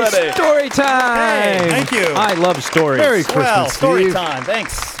Lewis, everybody. Story time! Hey, thank you. I love stories. Merry Christmas, Well, story Steve. time.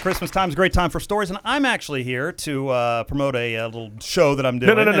 Thanks. Christmas time's a great time for stories, and I'm actually here to promote a little show that I'm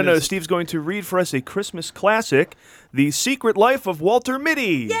doing. No. and it's- Steve's going to read for us a Christmas classic, The Secret Life of Walter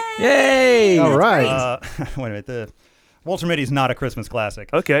Mitty. Yay! All right. Wait a minute. The Walter Mitty's not a Christmas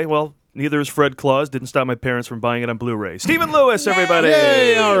classic. Okay, well, neither is Fred Claus. Didn't stop my parents from buying it on Blu-ray. Stephen Lewis, everybody.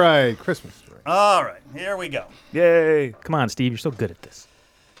 Yay, all right. Christmas story. All right, here we go. Yay. Come on, Steve. You're so good at this.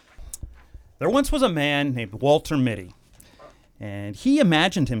 There once was a man named Walter Mitty, and he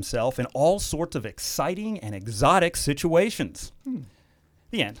imagined himself in all sorts of exciting and exotic situations.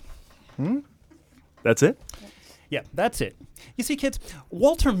 The end. That's it? Yeah, that's it. You see, kids,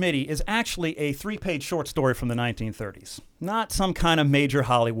 Walter Mitty is actually a 3-page short story from the 1930s, not some kind of major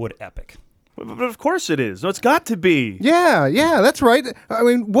Hollywood epic. But of course it is. No, it's got to be. Yeah, that's right. I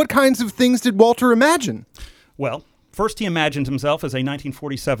mean, what kinds of things did Walter imagine? Well, first he imagined himself as a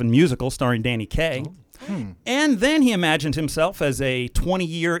 1947 musical starring Danny Kaye. And then he imagined himself as a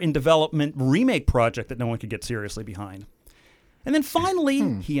 20-year-in-development remake project that no one could get seriously behind. And then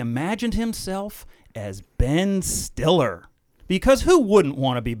finally, he imagined himself as Ben Stiller. Because who wouldn't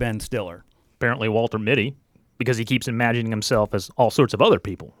want to be Ben Stiller? Apparently Walter Mitty, because he keeps imagining himself as all sorts of other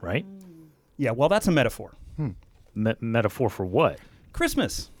people, right? Yeah, well, that's a metaphor. Metaphor for what?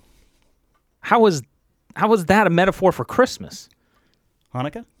 Christmas. How is that a metaphor for Christmas?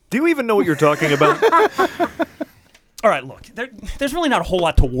 Hanukkah? Do you even know what you're talking about? All right, look, there's really not a whole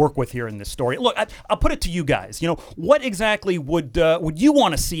lot to work with here in this story. Look, I'll put it to you guys. You know, what exactly would you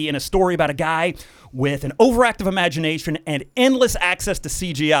want to see in a story about a guy with an overactive imagination and endless access to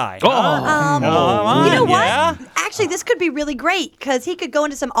CGI? You know what? Yeah? Actually, this could be really great because he could go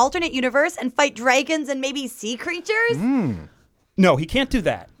into some alternate universe and fight dragons and maybe sea creatures. No, he can't do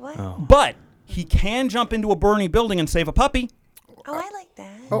that. What? But he can jump into a burning building and save a puppy. Oh, I like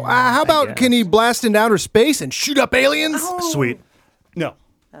that. Oh, how about can he blast into outer space and shoot up aliens? Sweet. No.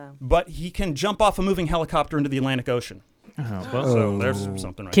 But he can jump off a moving helicopter into the Atlantic Ocean. So there's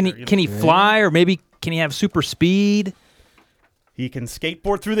something right Can there. he fly, or maybe can he have super speed? He can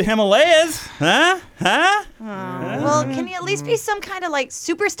skateboard through the Himalayas. Huh? Well, can he at least be some kind of like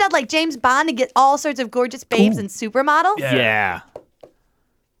super stud like James Bond and get all sorts of gorgeous babes and supermodels? Yeah.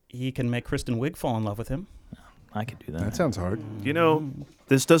 He can make Kristen Wiig fall in love with him. I could do that. That sounds hard. You know,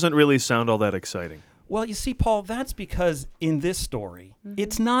 this doesn't really sound all that exciting. Well, you see, Paul, that's because in this story,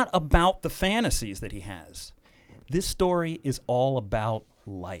 it's not about the fantasies that he has. This story is all about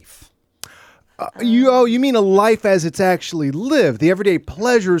life. You mean a life as it's actually lived, the everyday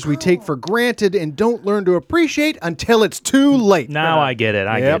pleasures we take for granted and don't learn to appreciate until it's too late. Now I get it.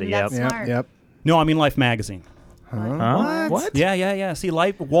 I get it. Yep. That's smart. Yep. No, I mean Life magazine. Huh? What? Yeah. See,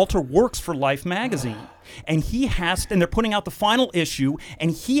 Walter works for Life magazine, and they're putting out the final issue, and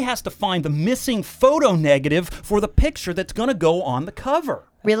he has to find the missing photo negative for the picture that's going to go on the cover.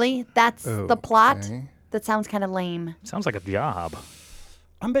 Really? That's the plot? That sounds kind of lame. Sounds like a job.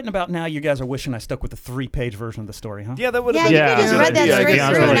 I'm betting about now you guys are wishing I stuck with the 3-page version of the story, huh? Yeah, that would have been. Yeah, you could just read that straight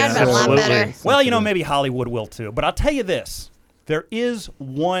through and I'd been a lot better. Well, maybe Hollywood will too. But I'll tell you this. There is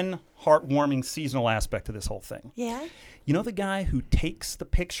one heartwarming seasonal aspect to this whole thing. Yeah? You know the guy who takes the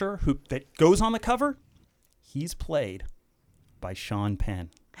picture that goes on the cover? He's played by Sean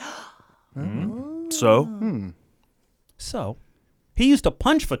Penn. So? So, he used to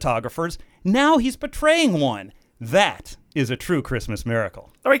punch photographers. Now he's portraying one. That is a true Christmas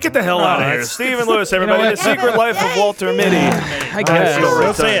miracle. All right, get the hell out of here. Stephen Lewis, everybody. The Secret Life of Walter Mitty. I guess.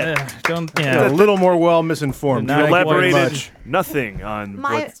 Don't say it. A little more well misinformed. You elaborated nothing on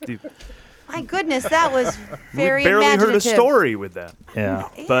what Steve... My goodness, that was very We barely imaginative. heard a story with that. Yeah.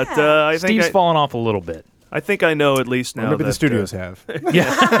 But I think Steve's fallen off a little bit. I think I know at least now. Or maybe the that, studios have. Yeah.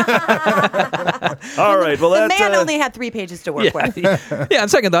 All right. Well, The that man only had 3 pages to work with. Yeah, on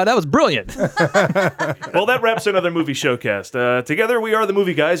second thought, that was brilliant. well, that wraps another movie showcast. Together we are the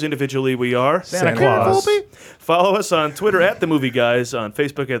Movie Guys. Individually we are Santa Claus. Follow us on Twitter at The Movie Guys, on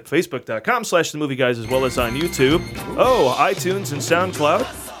Facebook at facebook.com/The Movie Guys, as well as on YouTube. Oh, iTunes and SoundCloud.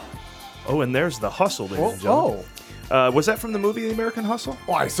 Oh, and there's The Hustle, ladies and gentlemen. Was that from the movie The American Hustle?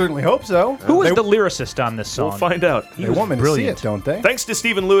 Well, I certainly hope so. Who was the lyricist on this song? We'll find out. They want me to see it, don't they? Thanks to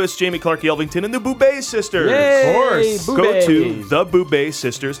Stephen Lewis, Jamie Clark Yelvington, and the Boubet Sisters. Yay, Of course. Go Boubets. to the Boubet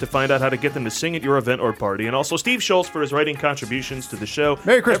Sisters to find out how to get them to sing at your event or party. And also Steve Schultz for his writing contributions to the show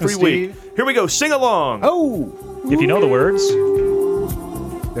Merry Christmas, every week. Steve. Here we go. Sing along. Oh. If you know the words.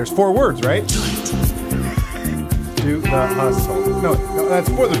 There's 4 words, right? Do the hustle. No, that's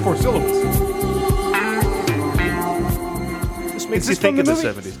 4. There's 4 syllables. Makes you think of the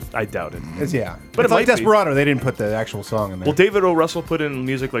 70s. I doubt it. Yeah. But it's it like might be. Desperado. They didn't put the actual song in there. Will David O. Russell put in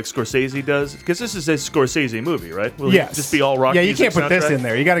music like Scorsese does? Because this is a Scorsese movie, right? Will yes. it just be all rock Yeah, you music can't put this soundtrack? in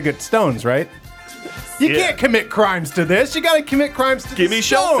there. You got to get Stones, right? You can't commit crimes to this. You got to commit crimes to Give the me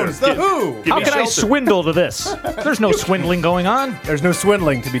shelter. Stones, the Who. How can I swindle to this? There's no swindling going on. There's no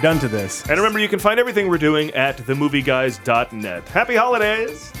swindling to be done to this. And remember, you can find everything we're doing at themovieguys.net. Happy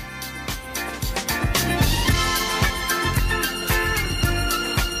holidays!